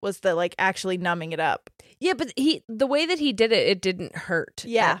me was the like actually numbing it up. Yeah, but the way that he did it, it didn't hurt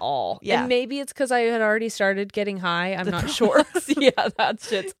Yeah. at all. Yeah. And maybe it's because I had already started getting high. I'm not sure. Yeah, that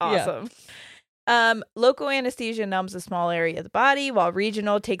shit's Yeah. awesome. Local anesthesia numbs a small area of the body, while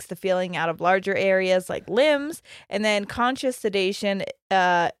regional takes the feeling out of larger areas like limbs. And then conscious sedation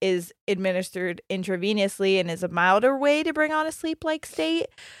is administered intravenously and is a milder way to bring on a sleep-like state.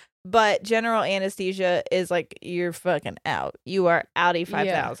 But general anesthesia is like, you're fucking out. You are outie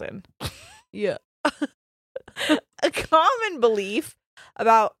 5,000. Yeah. A common belief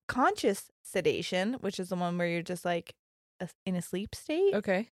about conscious sedation, which is the one where you're just like in a sleep state,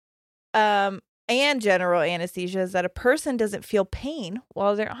 Okay. and general anesthesia is that a person doesn't feel pain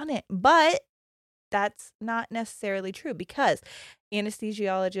while they're on it. But that's not necessarily true because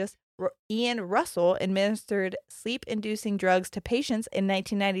anesthesiologist Ian Russell administered sleep-inducing drugs to patients in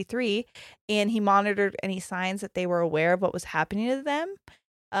 1993, and he monitored any signs that they were aware of what was happening to them.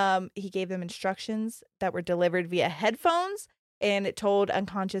 He gave them instructions that were delivered via headphones, and it told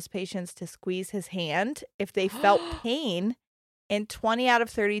unconscious patients to squeeze his hand if they felt pain. And 20 out of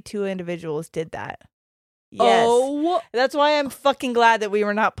 32 individuals did that. Yes. Oh, That's why I'm fucking glad that we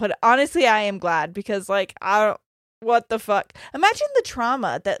were not put. Honestly, I am glad because, like, what the fuck? Imagine the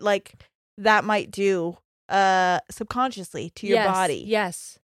trauma that, like, that might do subconsciously to your body.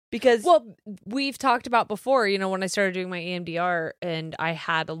 Yes. Because, Well, we've talked about before, you know, when I started doing my EMDR and I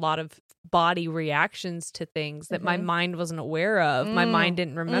had a lot of body reactions to things that my mind wasn't aware of. My mind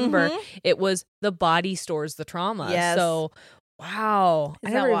didn't remember. It was the body stores the trauma. Yes. So, wow.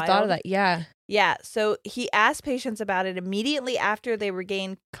 Isn't I never that even thought wild? of that. Yeah. yeah, so he asked patients about it immediately after they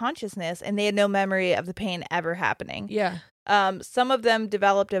regained consciousness, and they had no memory of the pain ever happening. Yeah. Some of them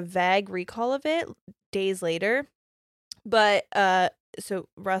developed a vague recall of it days later. But, so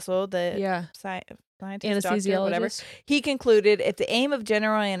Russell, the Yeah. scientist, doctor, whatever, Anesthesiologist. he concluded if the aim of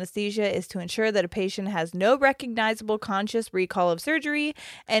general anesthesia is to ensure that a patient has no recognizable conscious recall of surgery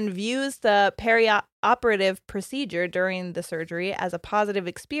and views the perioperative procedure during the surgery as a positive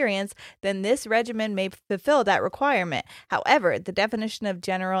experience, then this regimen may fulfill that requirement. However, the definition of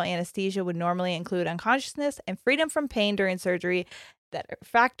general anesthesia would normally include unconsciousness and freedom from pain during surgery that are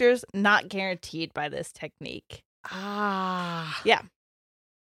factors not guaranteed by this technique. Ah. Yeah.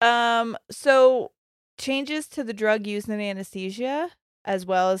 So changes to the drug used in anesthesia, as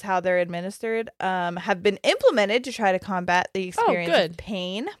well as how they're administered, have been implemented to try to combat the experience good. of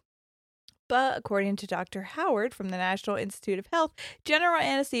pain. But according to Dr. Howard from the National Institute of Health, general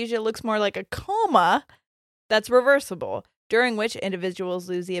anesthesia looks more like a coma that's reversible, during which individuals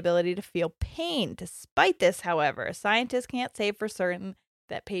lose the ability to feel pain. Despite this, however, scientists can't say for certain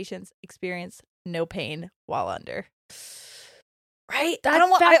that patients experience no pain while under. Right? That I don't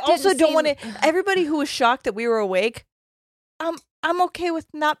want. I fact also didn't don't want seem- to. Everybody who was shocked that we were awake, I'm okay with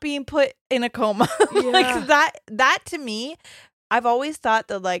not being put in a coma. Yeah. Like that to me, I've always thought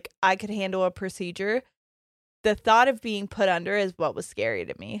that like I could handle a procedure. The thought of being put under is what was scary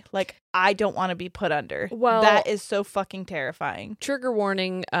to me. Like, I don't want to be put under. Well- that is so fucking terrifying. Trigger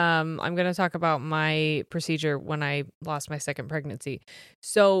warning. I'm going to talk about my procedure when I lost my second pregnancy.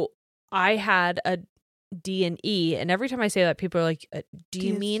 So I had a D&E, and every time I say that, people are like, "Do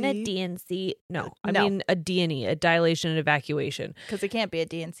you mean a DNC?" No, I No. mean a D&E, a dilation and evacuation. Because it can't be a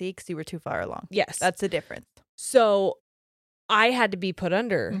DNC because you were too far along. Yes, That's the difference. so I had to be put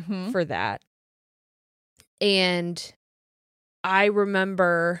under Mhm. for that, and I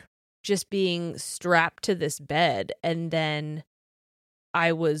remember just being strapped to this bed, and then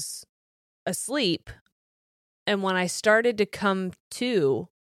I was asleep. And when I started to come to,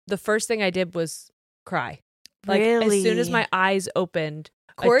 the first thing I did was cry. Like, as soon as Really? my eyes opened,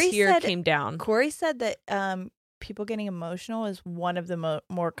 Corey a tear said- came down. Corey said that people getting emotional is one of the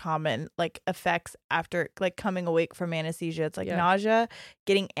more common like effects after like coming awake from anesthesia. It's like Yeah. nausea,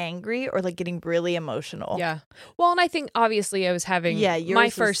 getting angry, or like getting really emotional. Yeah. Well, and I think obviously I was having yours my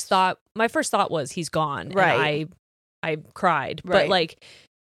was- first thought was he's gone. Right. And I cried. Right. But like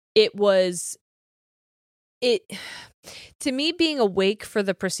it to me, being awake for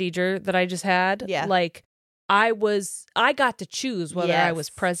the procedure that I just had, Yeah. like I got to choose whether I was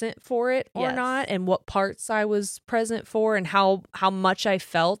Yes. present for it or Yes. not, and what parts I was present for, and how much I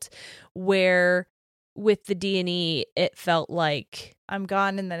felt. Where with the D&E, it felt like I'm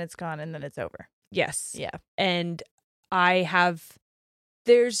gone, and then it's gone, and then it's over. yes, Yeah. and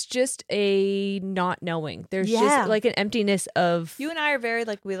there's just a not knowing. There's Yeah. just like an emptiness of You and I are very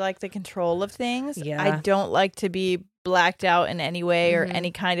like we like the control of things. Yeah. I don't like to be blacked out in any way or Mhm.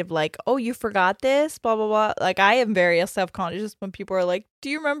 any kind of like, oh, you forgot this, blah blah blah. Like I am very self-conscious when people are like,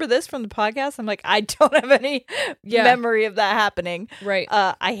 "Do you remember this from the podcast?" I'm like, I don't have any Yeah. memory of that happening. right.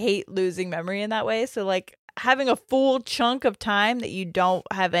 I hate losing memory in that way. So like having a full chunk of time that you don't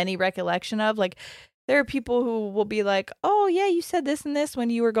have any recollection of, like there are people who will be like, "Oh yeah, you said this and this when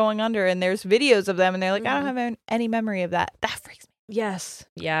you were going under," and there's videos of them, and they're like, "I don't have any memory of that." That freaks me. Yes.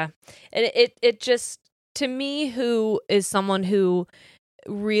 Yeah. And it just, to me, who is someone who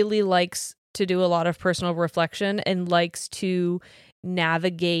really likes to do a lot of personal reflection and likes to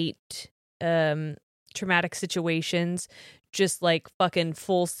navigate traumatic situations just like fucking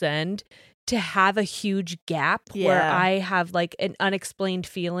full send, to have a huge gap where Yeah. I have like an unexplained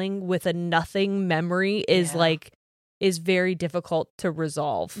feeling with a nothing memory is Yeah. is very difficult to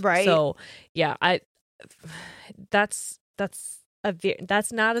resolve. Right. So yeah, that's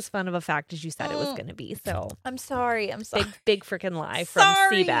not as fun of a fact as you said it was going to be. So I'm sorry. I'm sorry. big freaking lie from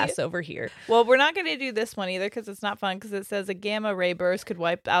Sorry. Seabass over here. Well, we're not going to do this one either because it's not fun because it says a gamma ray burst could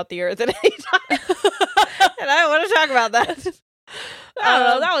wipe out the earth at any time. And I don't want to talk about that. I don't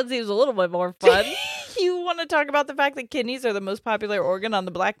know. That one seems a little bit more fun. You want to talk about the fact that kidneys are the most popular organ on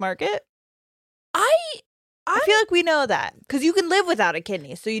the black market? I feel like we know that because you can live without a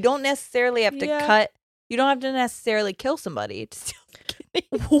kidney, so you don't necessarily have to Yeah. cut. You don't have to necessarily kill somebody to steal a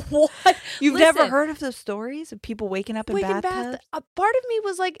kidney. What? You've never Listen. heard of those stories of people waking up in Waking bathtubs? bath. A part of me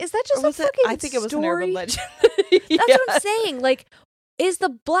was like, is that just Or a was it- fucking I think it was an story? urban legend. That's Yeah. what I'm saying. Like, is the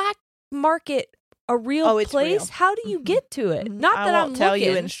black market a real Oh, it's place? real. How do you Mhm. get to it? Mhm. Not I that won't I'm tell looking.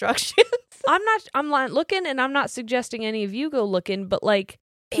 you instructions. I'm not looking, and I'm not suggesting any of you go looking, but like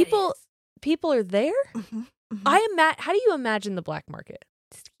people are there. How do you imagine the black market?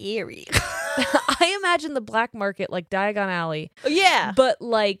 Scary. I imagine the black market like Diagon Alley, Yeah. but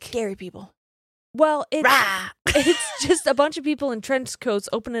like, Scary people. well, it's Rah! it's just a bunch of people in trench coats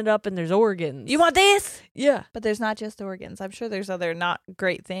open it up and there's organs. You want this? Yeah. But there's not just organs. I'm sure there's other not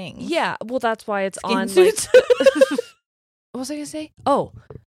great things. Yeah, well, that's why it's Skin on. suits. Like, what was I gonna say? Oh,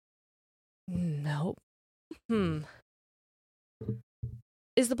 no.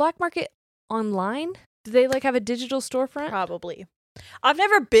 Is the black market online? Do they like have a digital storefront? Probably. I've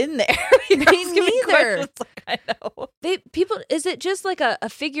never been there. Me You're asking neither. questions like I know. Is it just like a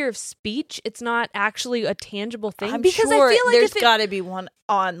figure of speech? It's not actually a tangible thing. I'm because sure I feel like there's if it, got to be one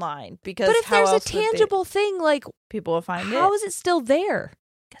online because but if how there's a else would they- tangible thing, like people will find how it is it still there?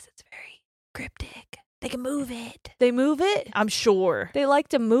 because it's very cryptic. They can move it. They move it. I'm sure. They like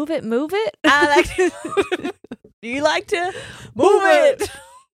to move it. Move it. I like to. Do you like to move it?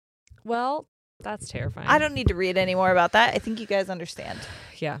 Well, That's terrifying. I don't need to read any more about that. I think you guys understand.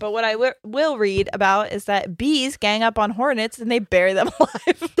 Yeah. But what I will read about is that bees gang up on hornets and they bury them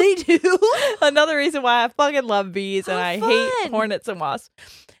alive. They do. Another reason why I fucking love bees and I hate hornets and wasps.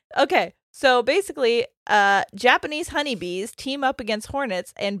 Okay. So basically, Japanese honeybees team up against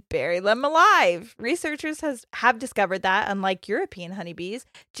hornets and bury them alive. Researchers have discovered that, unlike European honeybees,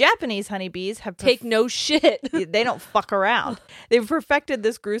 Japanese honeybees have take no shit. They don't fuck around. They've perfected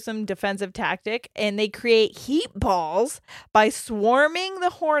this gruesome defensive tactic, and they create heat balls by swarming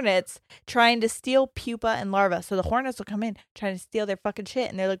the hornets, trying to steal pupa and larvae. So the hornets will come in trying to steal their fucking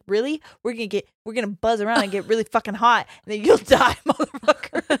shit, and they're like, "Really? We're gonna buzz around and get really fucking hot, and then you'll die,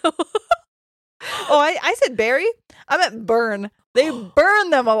 motherfucker." Oh, I said bury. I meant burn. They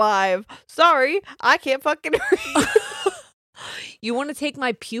burn them alive. Sorry, I can't fucking read. You want to take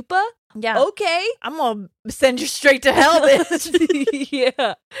my pupa? Yeah. Okay. I'm going to send you straight to hell, bitch.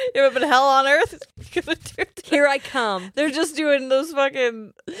 Yeah. You ever been hell on earth? Here I come. They're just doing those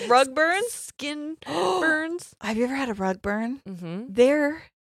fucking rug burns? Skin burns. Have you ever had a rug burn? Mm-hmm. They're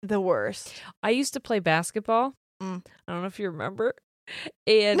the worst. I used to play basketball. I don't know if you remember.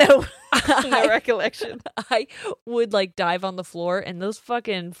 And no recollection. I would like dive on the floor, and those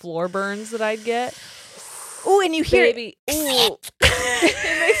fucking floor burns that I'd get. Ooh, and you hear baby. Ooh. It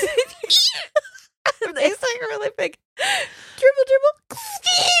makes it. They say really big. Dribble,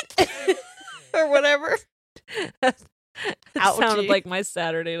 or whatever. That sounded like my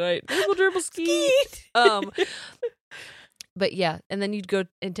Saturday night. Dribble, skeet. But yeah, and then you'd go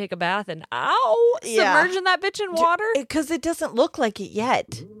and take a bath and submerging that bitch in water. Because it doesn't look like it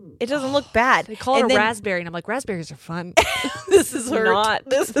yet. It doesn't look bad. They call it a raspberry, and I'm like, raspberries are fun. This is hurt. Not.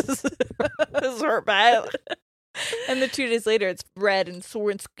 This is hurt bad. And then 2 days later, it's red and sore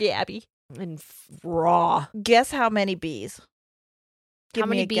and scabby. And raw. Guess how many bees? How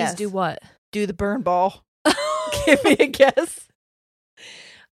many bees do what? Do the burn ball. Give me a guess.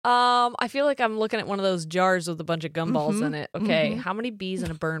 I feel like I'm looking at one of those jars with a bunch of gumballs in it. Okay, how many bees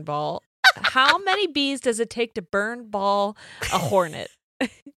in a burn ball? How many bees does it take to burn ball a hornet?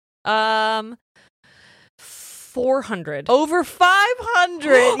 400. Over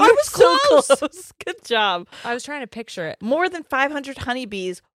 500. I was so close. Good job. I was trying to picture it. More than 500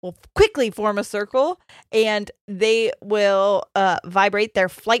 honeybees will quickly form a circle, and they will vibrate their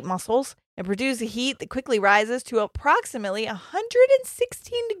flight muscles and produce a heat that quickly rises to approximately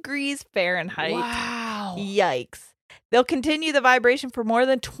 116 degrees Fahrenheit. Wow. Yikes. They'll continue the vibration for more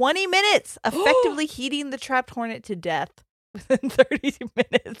than 20 minutes, effectively heating the trapped hornet to death within 30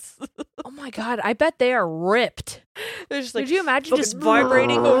 minutes. Oh my God. I bet they are ripped. They're just like, could you imagine just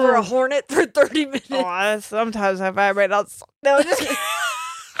vibrating over a hornet for 30 minutes? Oh, sometimes I vibrate on. No, just oh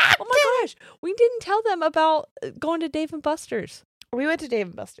my gosh. We didn't tell them about going to Dave & Buster's. We went to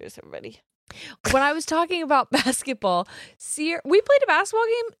Dave & Buster's, everybody. When I was talking about basketball, we played a basketball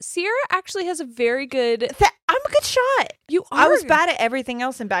game. Sierra actually has a very good... I'm a good shot. You are. I was bad at everything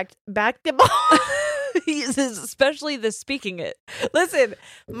else in basketball. Especially the speaking it. Listen,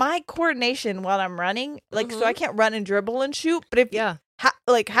 my coordination while I'm running, so I can't run and dribble and shoot, but if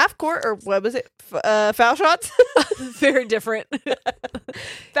half court, or what was it? Foul shots? Very different.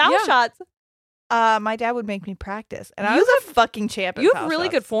 Foul shots. My dad would make me practice, and I was a fucking champ. You have really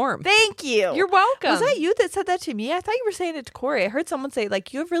good form. Thank you. You're welcome. Was that you that said that to me? I thought you were saying it to Corey. I heard someone say, you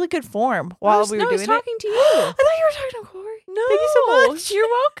have really good form while we were doing it. I was talking to you. I thought you were talking to Corey. No. Thank you so much. You're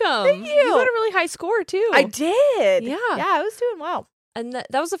welcome. Thank you. You got a really high score, too. I did. Yeah. Yeah, I was doing well. And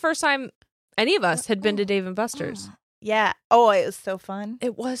that was the first time any of us had been to Dave & Buster's. Yeah. Oh, it was so fun.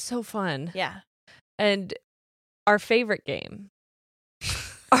 It was so fun. Yeah. And our favorite game.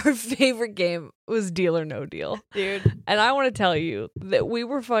 Our favorite game was Deal or No Deal. Dude. And I want to tell you that we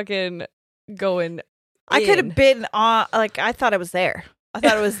were fucking going I could have been on, I thought I was there. I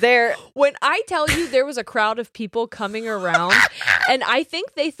thought it was there. When I tell you there was a crowd of people coming around, and I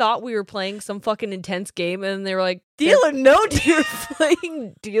think they thought we were playing some fucking intense game, and they were like, Deal or No Deal. You're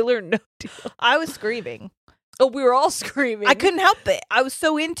playing Deal or No Deal. I was screaming. Oh, we were all screaming. I couldn't help it. I was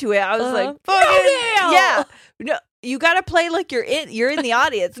so into it. I was like, No deal. Yeah. No, you got to play like you're in the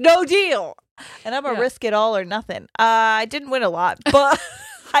audience. No deal. And I'm going to risk it all or nothing. I didn't win a lot, but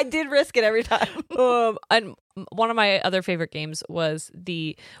I did risk it every time. And one of my other favorite games was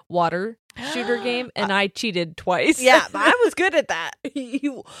the water shooter game, and I cheated twice. Yeah, but I was good at that.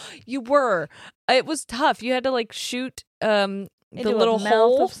 You were. It was tough. You had to shoot the little mouth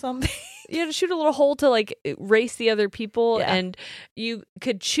hole of something. You had to shoot a little hole to race the other people, and you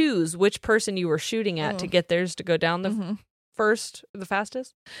could choose which person you were shooting at to get theirs to go down the the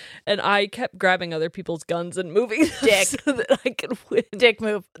fastest, and I kept grabbing other people's guns and moving Dick. so that I could win. Dick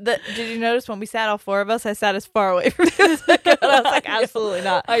move. Did you notice when we sat, all four of us, I sat as far away from you as I could. I was like, absolutely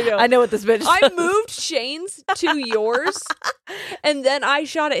not. I know what this bitch is. I moved Shane's to yours, and then I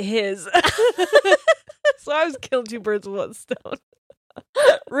shot at his. So I was killing two birds with one stone.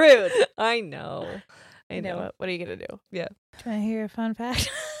 Rude. I know. You know what? What are you going to do? Yeah. Do you want to hear a fun fact?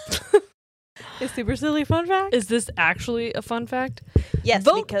 A super silly fun fact? Is this actually a fun fact? Yes,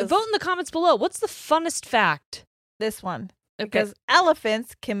 Vote because in the comments below. What's the funnest fact? this one. Okay. Because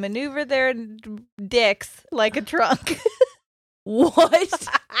elephants can maneuver their dicks like a trunk. What?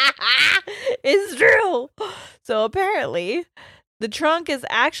 It's true. So apparently, the trunk is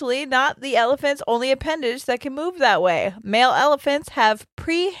actually not the elephant's only appendage that can move that way. Male elephants have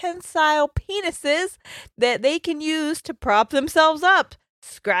prehensile penises that they can use to prop themselves up,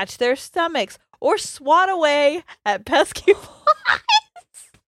 scratch their stomachs, or swat away at pesky flies.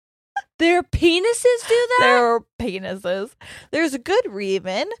 Their penises do that? Their penises. There's a good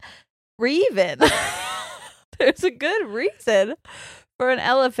There's a good reason for an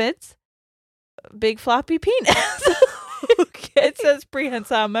elephant's big floppy penis. Okay. It says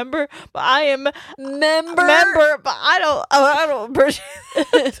prehensile member, but I am member, but I don't appreciate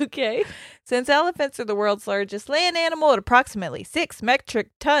it. Okay. Since elephants are the world's largest land animal at approximately 6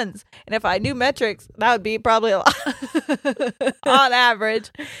 metric tons, and if I knew metrics, that would be probably a lot. On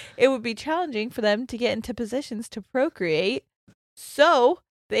average, it would be challenging for them to get into positions to procreate. So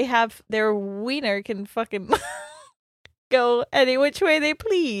they have their wiener can fucking go any which way they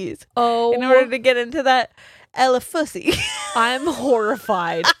please. Oh, in order to get into that elefussy. I'm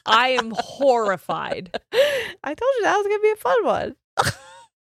horrified. I am horrified. I told you that was gonna be a fun one.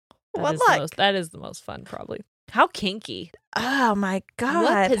 That is the most fun, probably. How kinky. Oh my God.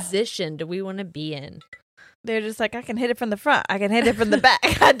 What position do we want to be in? They're just like, I can hit it from the front. I can hit it from the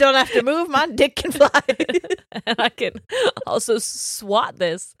back. I don't have to move. My dick can fly. And I can also swat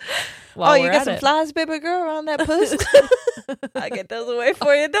this. Oh, you got some flies, baby girl, around that puss? I get those away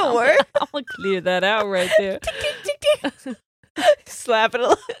for you. Don't worry. I'm going to clear that out right there. Slap it a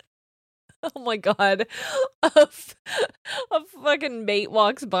little. Oh my God. A fucking mate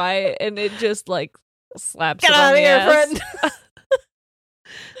walks by and it just like slaps Get it out on of the here, ass. friend.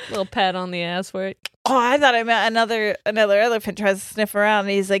 Little pat on the ass for it. Oh, I thought I meant another elephant tries to sniff around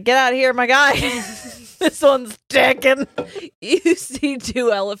and he's like, get out of here, my guy. This one's dicking. You see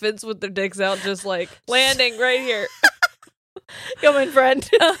two elephants with their dicks out just like landing right here. Come in, friend.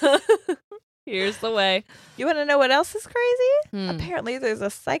 Here's the way. You want to know what else is crazy? Apparently there's a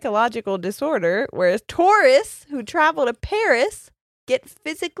psychological disorder where tourists who travel to Paris get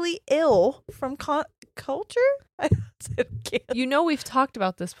physically ill from culture? I said again. You know we've talked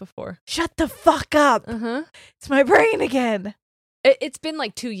about this before. Shut the fuck up. Uh-huh. It's my brain again. It's been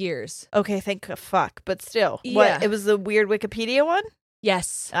like 2 years. Okay, thank fuck, but still. Yeah. What? It was the weird Wikipedia one?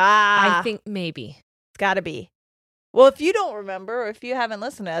 Yes. I think maybe. It's gotta be. Well, if you don't remember, or if you haven't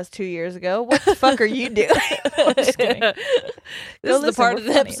listened to us 2 years ago, what the fuck are you doing? I'm just kidding. This is the part of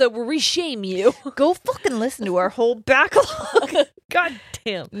the episode where we shame you. Go fucking listen to our whole backlog. God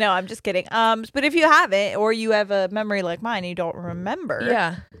damn. No, I'm just kidding. But if you haven't, or you have a memory like mine and you don't remember,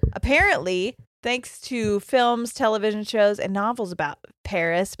 Yeah. apparently, thanks to films, television shows, and novels about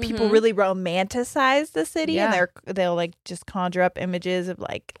Paris, people really romanticize the city, and they'll like just conjure up images of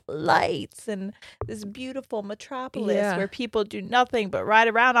like lights and this beautiful metropolis where people do nothing but ride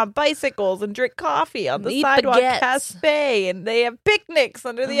around on bicycles and drink coffee on the Eat sidewalk baguettes. cafe, and they have picnics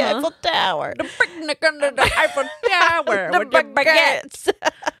under the Eiffel Tower. The picnic under the Eiffel Tower The with the baguettes.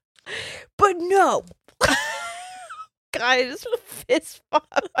 But no. God, I just fist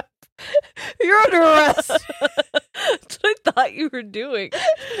fought. You're under arrest. That's what I thought you were doing.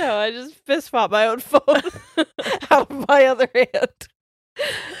 No, I just fist fought my own phone out of my other hand.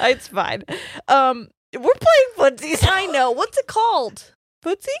 It's fine. We're playing footsies. I know. What's it called?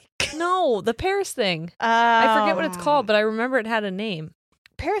 Footsie? No, the Paris thing. I forget what it's called, but I remember it had a name.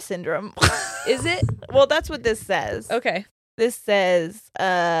 Paris syndrome. Is it? Well, that's what this says. Okay. This says,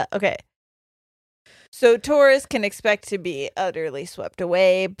 okay. So tourists can expect to be utterly swept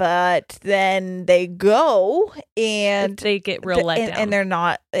away, but then they go and they get real let down. And they're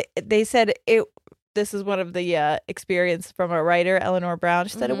not. They said it. This is one of the experience from a writer, Eleanor Brown.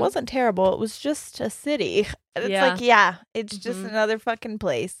 She said it wasn't terrible. It was just a city. And it's like, it's just another fucking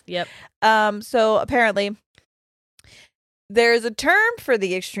place. Yep. So apparently, there's a term for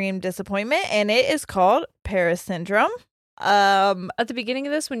the extreme disappointment, and it is called Paris syndrome. At the beginning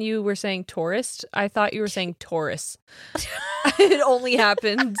of this, when you were saying tourist, I thought you were saying Taurus. It only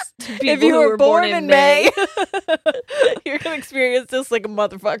happens to people if you who were born in May, you're gonna experience this like a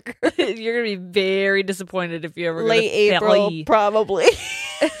motherfucker. You're gonna be very disappointed if you ever late April, probably.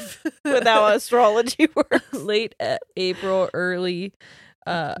 With how astrology works. Late April, early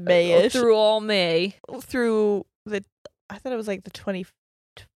Mayish, through all May, through the. I thought it was like the 20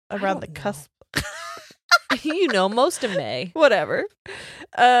 around the cusp. Most of May. Whatever.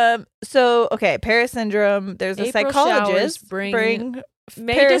 So okay, Paris syndrome. There's a April psychologist bring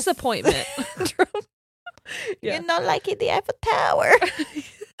May Paris disappointment. Yeah. You're not liking the Eiffel Tower.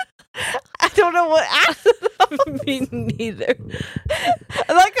 I don't know what. Me neither.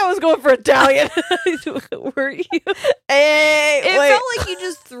 I like I was going for Italian. Were you? Hey, it felt like you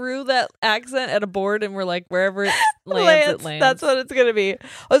just threw that accent at a board and were like, wherever it lands, it lands. That's what it's gonna be. I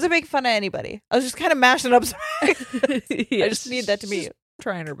wasn't making fun of anybody. I was just kind of mashing up some I just need that to be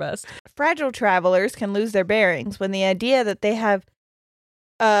trying her best. Fragile travelers can lose their bearings when the idea that they have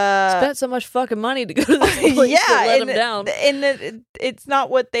spent so much fucking money to go to this place to let them down. And it's not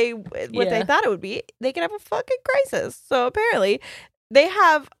what they thought it would be. They can have a fucking crisis. So apparently they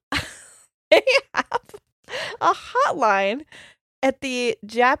have a hotline at the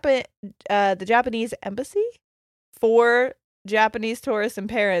Japanese embassy for Japanese tourists and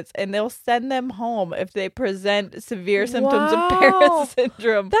parents, and they'll send them home if they present severe symptoms of Paris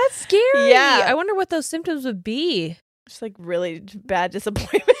syndrome. That's scary. Yeah. I wonder what those symptoms would be. Just like really bad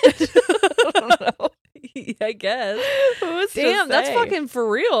disappointment. I don't know. I guess. Who's Damn, that's fucking for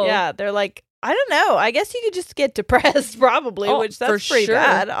real. Yeah, they're like, I don't know. I guess you could just get depressed, probably, which that's pretty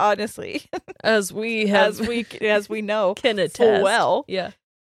bad, honestly. As we have, as we know, can attest. Full well. Yeah.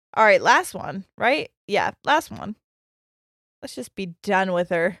 All right, last one, right? Yeah, last one. Let's just be done with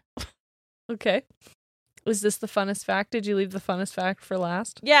her. Okay. Was this the funnest fact? Did you leave the funnest fact for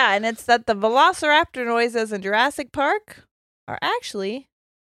last? Yeah, and it's that the velociraptor noises in Jurassic Park are actually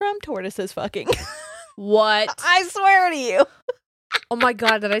from tortoises fucking. What? I swear to you. Oh my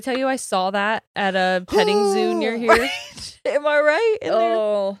God, did I tell you I saw that at a petting zoo near here? Right? Am I right?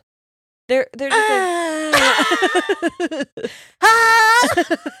 And they're just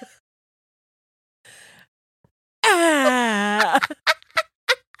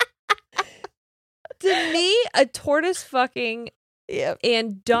To me, a tortoise fucking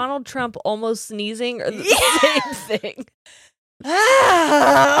and Donald Trump almost sneezing are the same thing.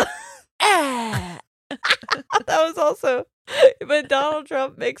 That was also, but Donald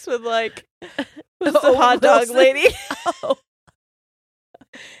Trump mixed with like the hot dog lady.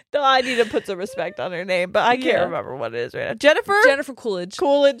 No, I need to put some respect on her name, but I can't remember what it is right now. Jennifer Coolidge.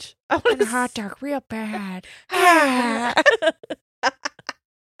 I want a hot dog real bad.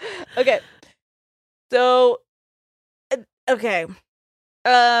 Okay. So, okay.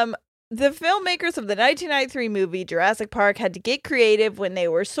 The filmmakers of the 1993 movie Jurassic Park had to get creative when they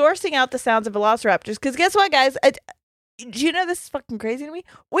were sourcing out the sounds of velociraptors. Because guess what, guys? Do you know this is fucking crazy to me?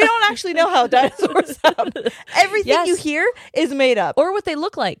 We don't actually know how dinosaurs sound. Everything you hear is made up, or what they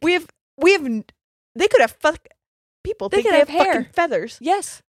look like. We have. They could have people. They could have hair, fucking feathers.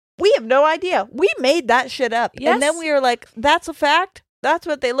 Yes, we have no idea. We made that shit up, and then we were like, "That's a fact. That's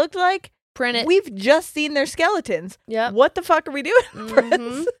what they looked like." Print it. We've just seen their skeletons. Yeah. What the fuck are we doing,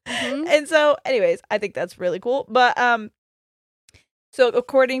 friends? And so, anyways, I think that's really cool. But so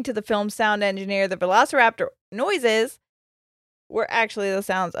according to the film sound engineer, the velociraptor noises were actually the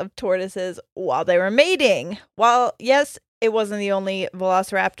sounds of tortoises while they were mating. While yes, it wasn't the only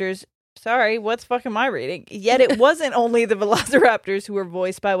velociraptors. Sorry, what's fucking my reading? Yet it wasn't only the velociraptors who were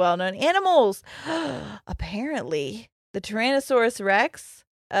voiced by well-known animals. Apparently, the Tyrannosaurus Rex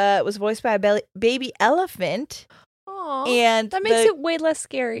was voiced by a baby elephant. Aww, and that makes it way less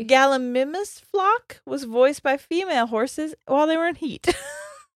scary. Gallimimus flock was voiced by female horses while they were in heat.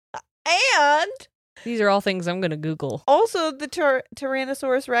 And these are all things I'm going to Google. Also, the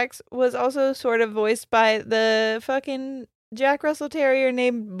Tyrannosaurus Rex was also sort of voiced by the fucking Jack Russell Terrier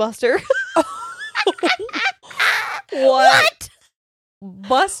named Buster. What?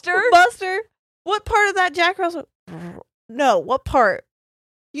 Buster? Buster? What part of that Jack Russell? No, what part?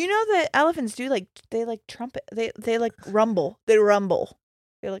 You know that elephants do they trumpet. They like rumble. They rumble.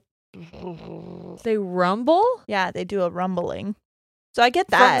 They rumble? Yeah, they do a rumbling. So I get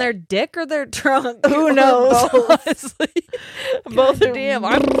that. From their dick or their trunk? Who knows? Honestly. Both are damn.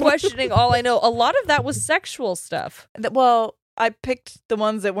 I'm questioning all I know. A lot of that was sexual stuff. Well, I picked the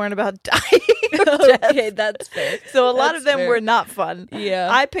ones that weren't about dying. Okay, that's fair. So a lot That's of them fair. were not fun. Yeah.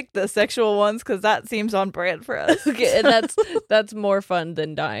 I picked the sexual ones because that seems on brand for us. Okay, and that's more fun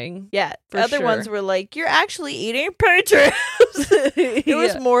than dying. Yeah. For Other sure. ones were like, you're actually eating Patriots. There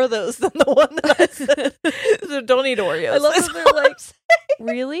was Yeah. more of those than the one that I said. So don't eat Oreos. I love That's that they're all I'm like, saying.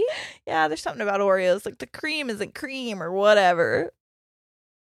 really? Yeah, there's something about Oreos. Like the cream isn't cream or whatever.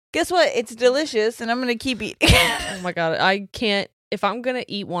 Guess what? It's delicious and I'm going to keep eating. Oh my god, I can't. If I'm gonna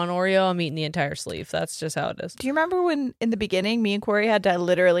eat one Oreo, I'm eating the entire sleeve. That's just how it is. Do you remember when in the beginning me and Corey had to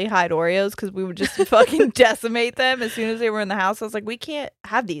literally hide Oreos because we would just fucking decimate them as soon as they were in the house? I was like, we can't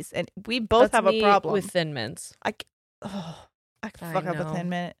have these. And we both That's have a me problem. with Thin Mints. I could I fuck up a know. Thin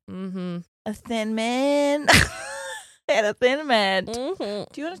Mint. Mm-hmm. A Thin Mint. And a Thin Mint. Mm-hmm.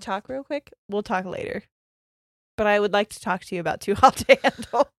 Do you want to talk real quick? We'll talk later. But I would like to talk to you about Too Hot to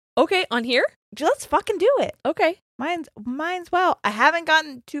Handle. Okay, on here. Let's fucking do it. Okay. Mine's well. I haven't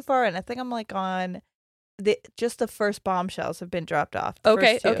gotten too far in. I think I'm like on just the first bombshells have been dropped off. The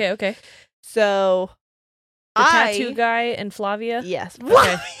Okay. first two. Okay. So The tattoo guy and Flavia. Yes.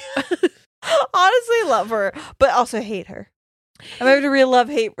 Okay. Honestly, love her, but also hate her. I'm having a real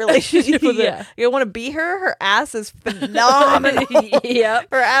love-hate relationship with Yeah. her. You want to be her? Her ass is phenomenal. Yep.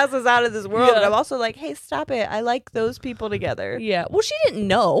 Her ass is out of this world. Yeah. And I'm also like, hey, stop it. I like those people together. Yeah. Well, she didn't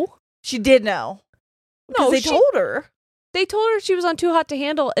know. She did know. No, They told her. They told her she was on Too Hot to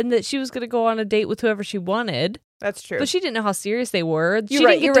Handle and that she was going to go on a date with whoever she wanted. That's true. But she didn't know how serious they were. You're She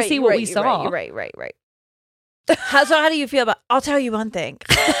right, didn't you're get to right, see you're what right, we you're saw. Right. So how do you feel about? I'll tell you one thing.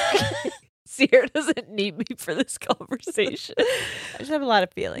 Sierra doesn't need me for this conversation. I just have a lot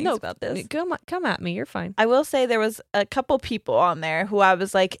of feelings about this. Come at me. You're fine. I will say there was a couple people on there who I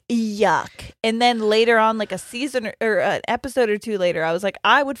was like, yuck. And then later on, like a season or an episode or two later, I was like,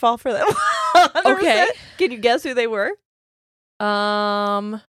 I would fall for them. 100%. Okay. Can you guess who they were?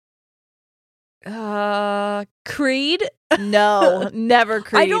 Creed. No, never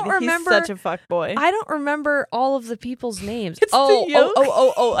Creed. I don't remember. He's such a fuckboy. I don't remember all of the people's names. It's the yoga.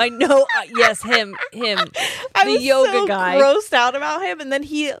 Oh! I know. Yes, him. I the was yoga so guy. grossed out about him. And then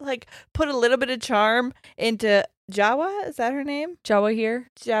he like put a little bit of charm into Jawa. Is that her name? Jawa here.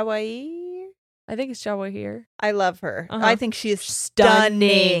 Jawai. I think it's Jawa here. I love her. Uh-huh. I think she is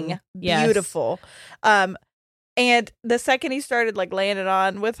stunning. Yes. Beautiful. And the second he started like laying it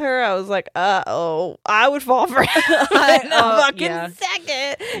on with her, I was like, oh, I would fall for him in a fucking yeah.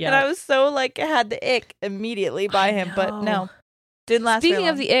 second. Yeah. And I was so like, I had the ick immediately by him, but no, didn't last. Speaking very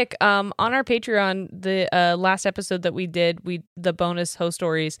of the ick, on our Patreon, the last episode that we did, the bonus host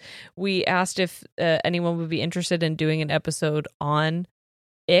stories, we asked if anyone would be interested in doing an episode on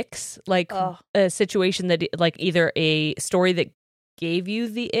icks, like a situation that, like, either a story that gave you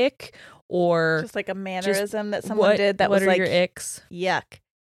the ick or just like a mannerism that someone did that what was are like your icks? Yuck.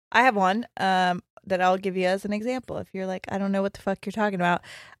 I have one that I'll give you as an example. If you're like, I don't know what the fuck you're talking about.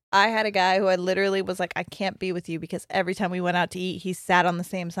 I had a guy who I literally was like, I can't be with you because every time we went out to eat, he sat on the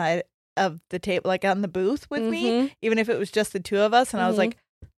same side of the table, like on the booth with me, even if it was just the two of us. And I was like,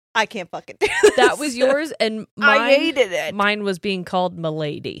 I can't fucking do this. That was yours, and mine, I hated it. Mine was being called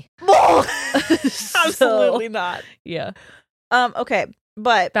Milady. Absolutely not. Yeah. Okay,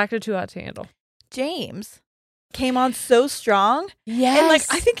 but back to Too Hot to Handle. James came on so strong. Yes. And like,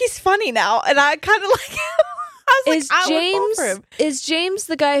 I think he's funny now, and I kind of like him. I was Is like, I would fall for him. Is James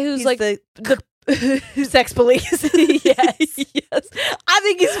the guy who's He's like the sex police? yes. I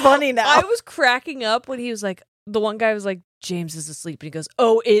think he's funny now. I was cracking up when he was like, the one guy was like, James is asleep, and he goes,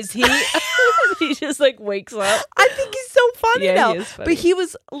 oh, is he? He just like wakes up. I think he's so funny Yeah, now. he is funny. But he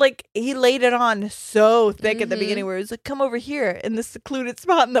was like, he laid it on so thick at the beginning where he was like, come over here in this secluded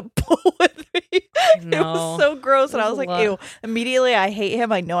spot in the pool with me. It was so gross. And I was like, ew. Immediately, I hate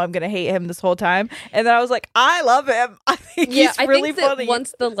him. I know I'm going to hate him this whole time. And then I was like, I love him. I think he's really think that funny.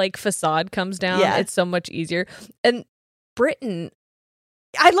 once the like facade comes down, Yeah. it's so much easier. And Britain,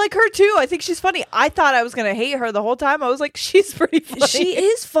 I like her too. I think she's funny. I thought I was going to hate her the whole time. I was like, she's pretty funny. she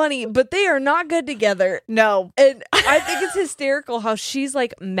is funny, but they are not good together. No. And I think it's hysterical how she's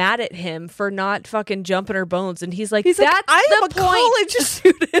like mad at him for not fucking jumping her bones. And he's like, He's that's like, I am the a point. college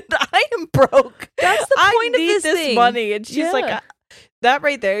student. I am broke. That's the I point of need this this thing. money. And she's like, Yeah. that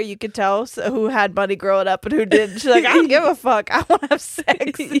right there, you could tell who had money growing up and who didn't. She's like, I don't give a fuck. I want to have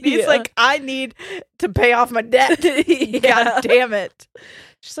sex. And he's Yeah. like, I need to pay off my debt. God damn it.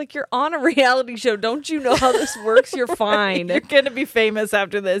 She's like, you're on a reality show. Don't you know how this works? You're fine. You're going to be famous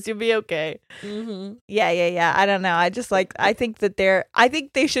after this. You'll be okay. Mm-hmm. Yeah. I don't know. I just like, I think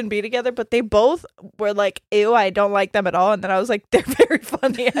they shouldn't be together, but they both were like, ew, I don't like them at all. And then I was like, they're very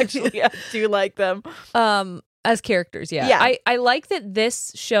funny, actually. I do like them. As characters, yeah. Yeah. I like that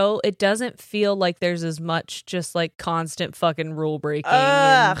this show, it doesn't feel like there's as much just like constant fucking rule breaking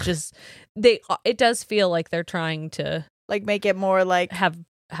and just it does feel like they're trying to like make it more like have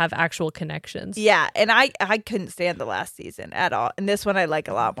actual connections. Yeah, and I couldn't stand the last season at all. And this one I like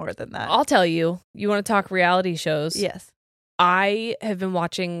a lot more than that. I'll tell you. You want to talk reality shows? Yes. I have been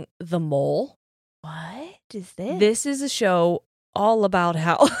watching The Mole. What is this? This is a show all about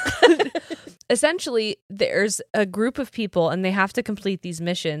how essentially there's a group of people and they have to complete these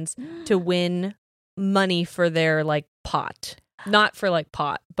missions to win money for their like pot. Not for like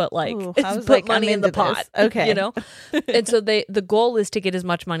pot, but like Ooh, it's I was put like, money I'm in the into pot. this. Okay. You know? And so the goal is to get as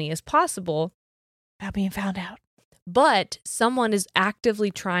much money as possible. Without being found out. But someone is actively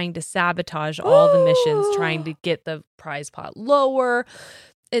trying to sabotage all the missions, trying to get the prize pot lower.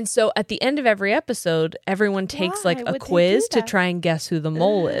 And so at the end of every episode, everyone takes like a quiz to try and guess who the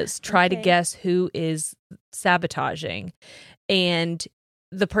mole is. Try to guess who is sabotaging. And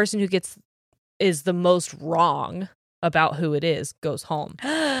the person who is the most wrong about who it is goes home.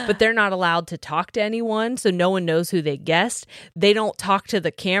 But they're not allowed to talk to anyone, so no one knows who they guessed. They don't talk to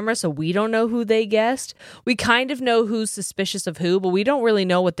the camera, so we don't know who they guessed. We kind of know who's suspicious of who, but we don't really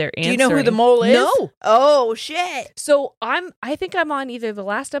know what they're answering. Do you know who the mole is? No. Oh shit. So I think I'm on either the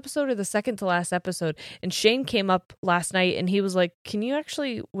last episode or the second to last episode, and Shane came up last night and he was like, "Can you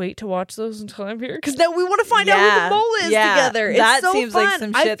actually wait to watch those until I'm here? Because now we want to find out who the mole is together." That it's so seems fun. like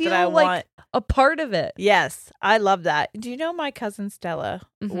some shit feel that I like want. A part of it. Yes, I love that. Do you know my cousin Stella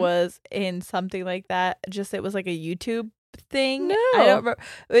was in something like that? Just it was like a YouTube thing. No, I don't remember.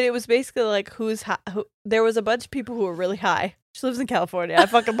 But it was basically like who's high. There was a bunch of people who were really high. She lives in California. I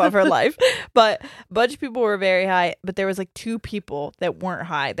fucking love her life. But a bunch of people were very high. But there was like 2 people that weren't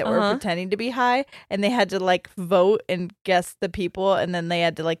high that were pretending to be high, and they had to like vote and guess the people, and then they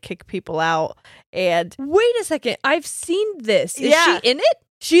had to like kick people out. And wait a second, I've seen this. Is she in it?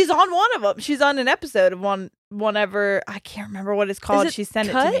 She's on one of them. She's on an episode of whenever I can't remember what it's called. She sent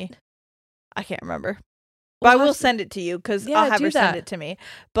it to me. I can't remember. But I will send it to you because I'll have her send it to me.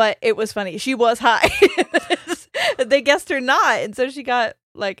 But it was funny. She was high. They guessed her not. And so she got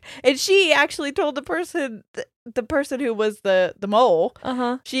like, and she actually told the person who was the mole,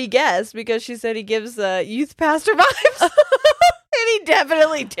 she guessed because she said he gives youth pastor vibes. And he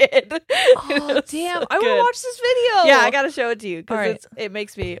definitely did. Oh, damn. I want to watch this video. Yeah, I got to show it to you because it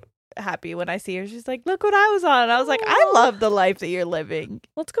makes me happy when I see her. She's like, look what I was on. And I was like, I love the life that you're living.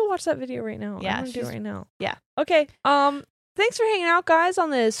 Let's go watch that video right now. Yeah, I'm gonna do it right now. Yeah. Okay. Thanks for hanging out, guys,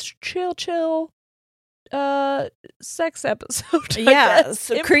 on this chill sex episode. Yeah,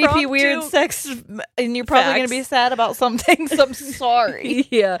 so creepy, weird sex, and you're probably going to be sad about some things. I'm sorry.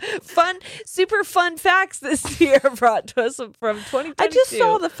 Yeah, super fun facts this year brought to us from 2022. I just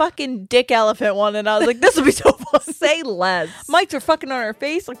saw the fucking dick elephant one, and I was like, this will be so fun. Say less. Mites are fucking on her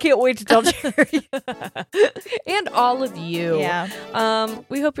face. I can't wait to tell Jerry. And all of you. Yeah.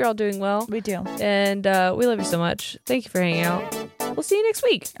 We hope you're all doing well. We do. And we love you so much. Thank you for hanging out. We'll see you next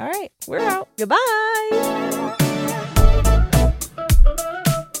week. All right. We're out. Goodbye.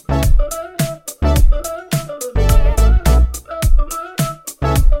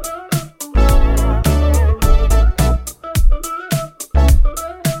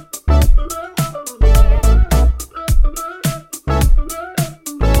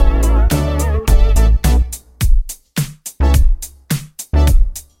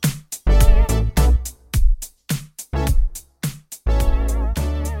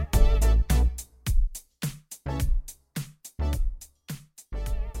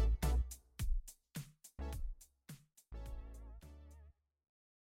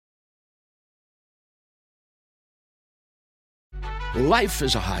 Life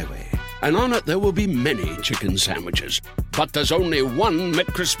is a highway, and on it there will be many chicken sandwiches. But there's only one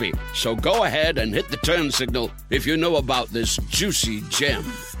McCrispy. So go ahead and hit the turn signal if you know about this juicy gem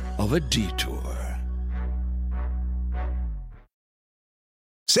of a detour.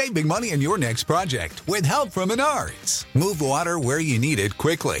 Save big money on your next project with help from Menards. Move water where you need it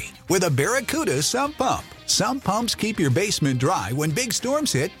quickly with a Barracuda sump pump. Sump pumps keep your basement dry when big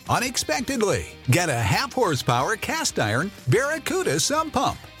storms hit unexpectedly. Get a 0.5 horsepower cast iron Barracuda sump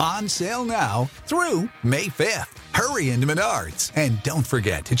pump on sale now through May 5th. Hurry into Menards and don't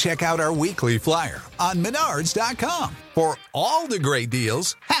forget to check out our weekly flyer on menards.com for all the great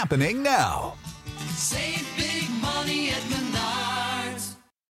deals happening now. Save